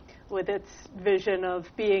 with its vision of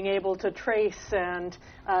being able to trace, and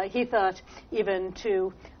he thought even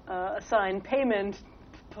to assign payment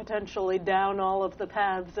potentially down all of the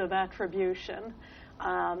paths of attribution.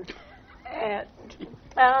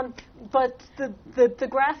 But the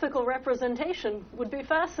graphical representation would be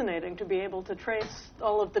fascinating, to be able to trace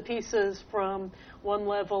all of the pieces from one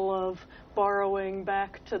level of borrowing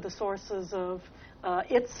back to the sources of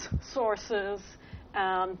its sources,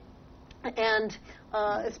 and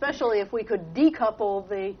especially if we could decouple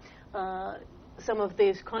some of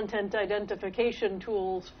these content identification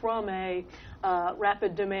tools from a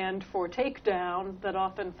rapid demand for takedown that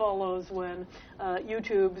often follows when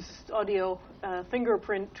YouTube's audio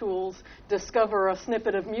fingerprint tools discover a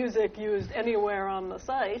snippet of music used anywhere on the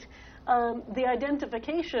site. The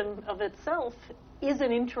identification of itself is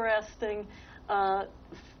an interesting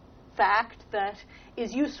fact that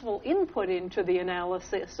is useful input into the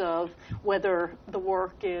analysis of whether the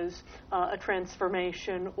work is a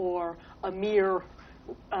transformation or a mere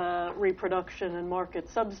reproduction and market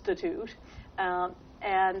substitute.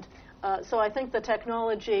 So I think the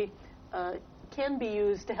technology can be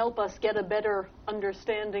used to help us get a better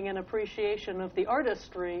understanding and appreciation of the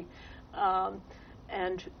artistry,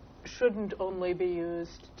 and shouldn't only be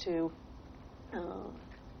used to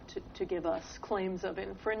give us claims of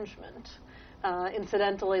infringement.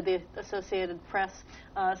 Incidentally, the Associated Press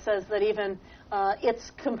says that even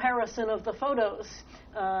its comparison of the photos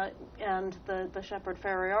and the Shepard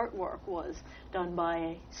Fairey artwork was done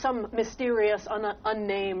by some mysterious,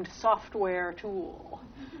 unnamed software tool,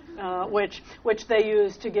 which they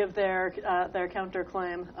used to give their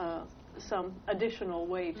counterclaim some additional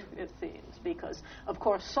weight, it seems, because, of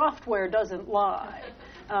course, software doesn't lie.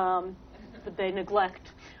 But they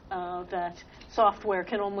neglect that software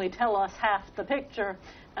can only tell us half the picture.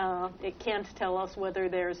 It can't tell us whether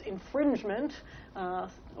there's infringement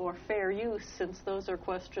or fair use, since those are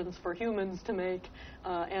questions for humans to make,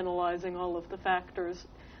 analyzing all of the factors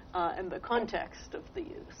and the context of the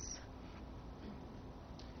use.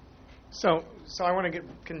 So I want to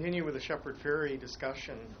continue with the Shepard Fairey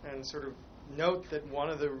discussion and sort of note that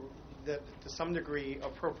that to some degree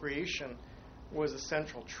appropriation was a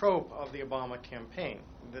central trope of the Obama campaign.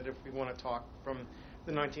 That if we want to talk from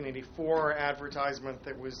the 1984 advertisement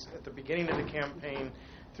that was at the beginning of the campaign,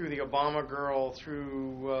 through the Obama Girl,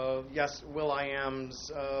 through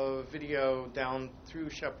will.i.am's video, down through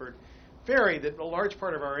Shepard Fairey, that a large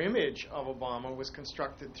part of our image of Obama was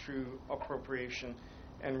constructed through appropriation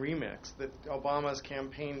and remix. That Obama's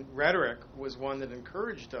campaign rhetoric was one that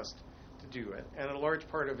encouraged us to do it, and a large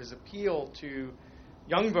part of his appeal to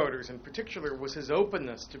young voters in particular was his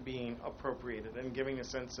openness to being appropriated and giving a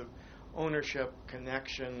sense of ownership,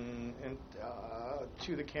 connection, and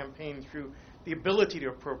to the campaign through the ability to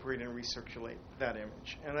appropriate and recirculate that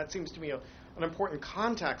image. And that seems to me an important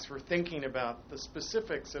context for thinking about the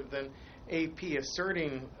specifics of then AP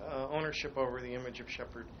asserting ownership over the image of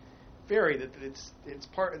Shepard Fairey, that it's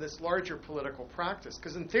part of this larger political practice.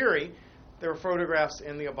 Because in theory, there were photographs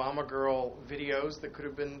in the Obama Girl videos that could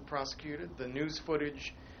have been prosecuted. The news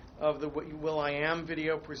footage of the will.i.am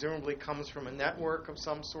video presumably comes from a network of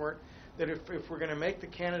some sort. That if we're going to make the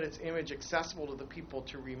candidate's image accessible to the people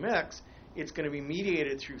to remix, it's going to be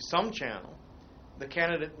mediated through some channel. The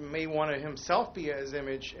candidate may want to himself be his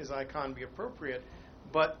image, his icon be appropriate,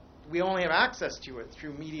 but we only have access to it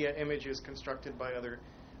through media images constructed by other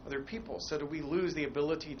people. So do we lose the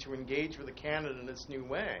ability to engage with the candidate in this new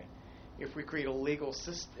way if we create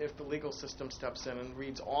if the legal system steps in and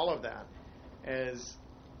reads all of that as,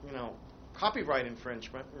 copyright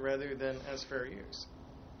infringement rather than as fair use?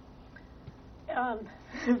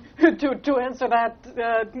 To answer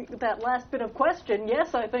that last bit of question,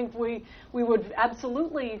 yes, I think we would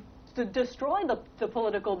absolutely destroy the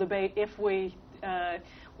political debate if we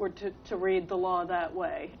were to read the law that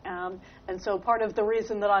way. And so part of the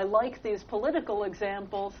reason that I like these political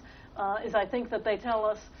examples is I think that they tell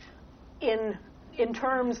us in in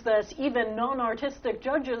terms that even non-artistic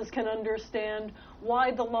judges can understand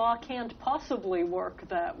why the law can't possibly work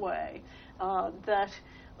that way. That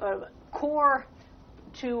core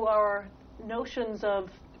to our notions of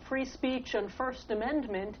free speech and First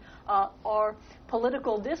Amendment are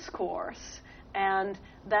political discourse, and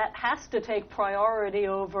that has to take priority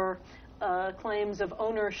over claims of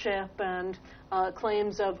ownership and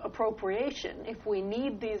claims of appropriation. If we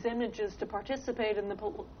need these images to participate in the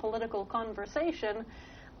political conversation,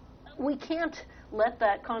 we can't let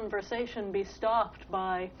that conversation be stopped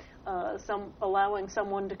by allowing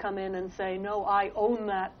someone to come in and say, no, I own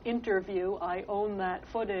that interview, I own that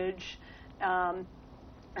footage.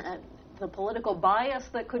 The political bias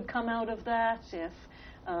that could come out of that,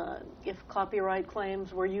 if copyright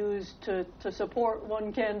claims were used to support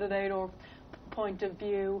one candidate or point of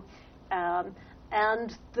view,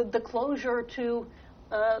 and the closure to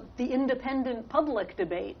the independent public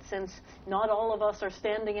debate, since not all of us are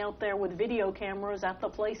standing out there with video cameras at the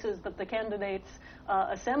places that the candidates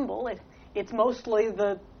assemble. It's mostly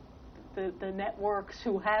the networks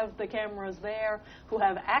who have the cameras there, who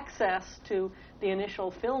have access to the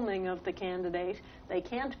initial filming of the candidate. They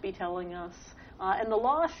can't be telling us, and the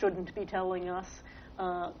law shouldn't be telling us,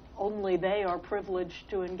 only they are privileged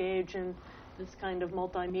to engage in this kind of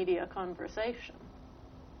multimedia conversation.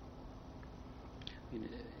 I mean,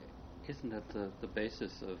 isn't that the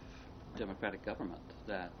basis of democratic government,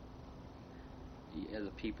 that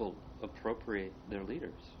the people appropriate their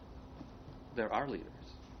leaders? They're our leaders.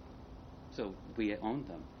 So we own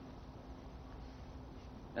them,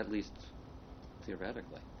 at least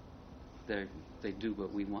theoretically. They do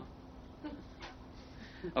what we want.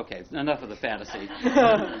 Okay, enough of the fantasy.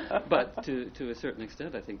 But to a certain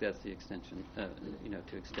extent, I think that's the extension,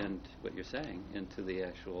 to extend what you're saying into the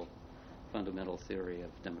actual fundamental theory of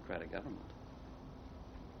democratic government.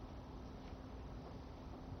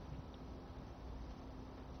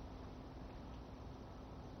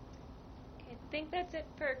 Okay, I think that's it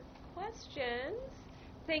for questions.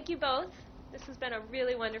 Thank you both. This has been a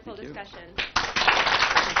really wonderful discussion.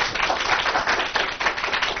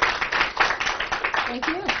 Thank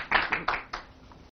you.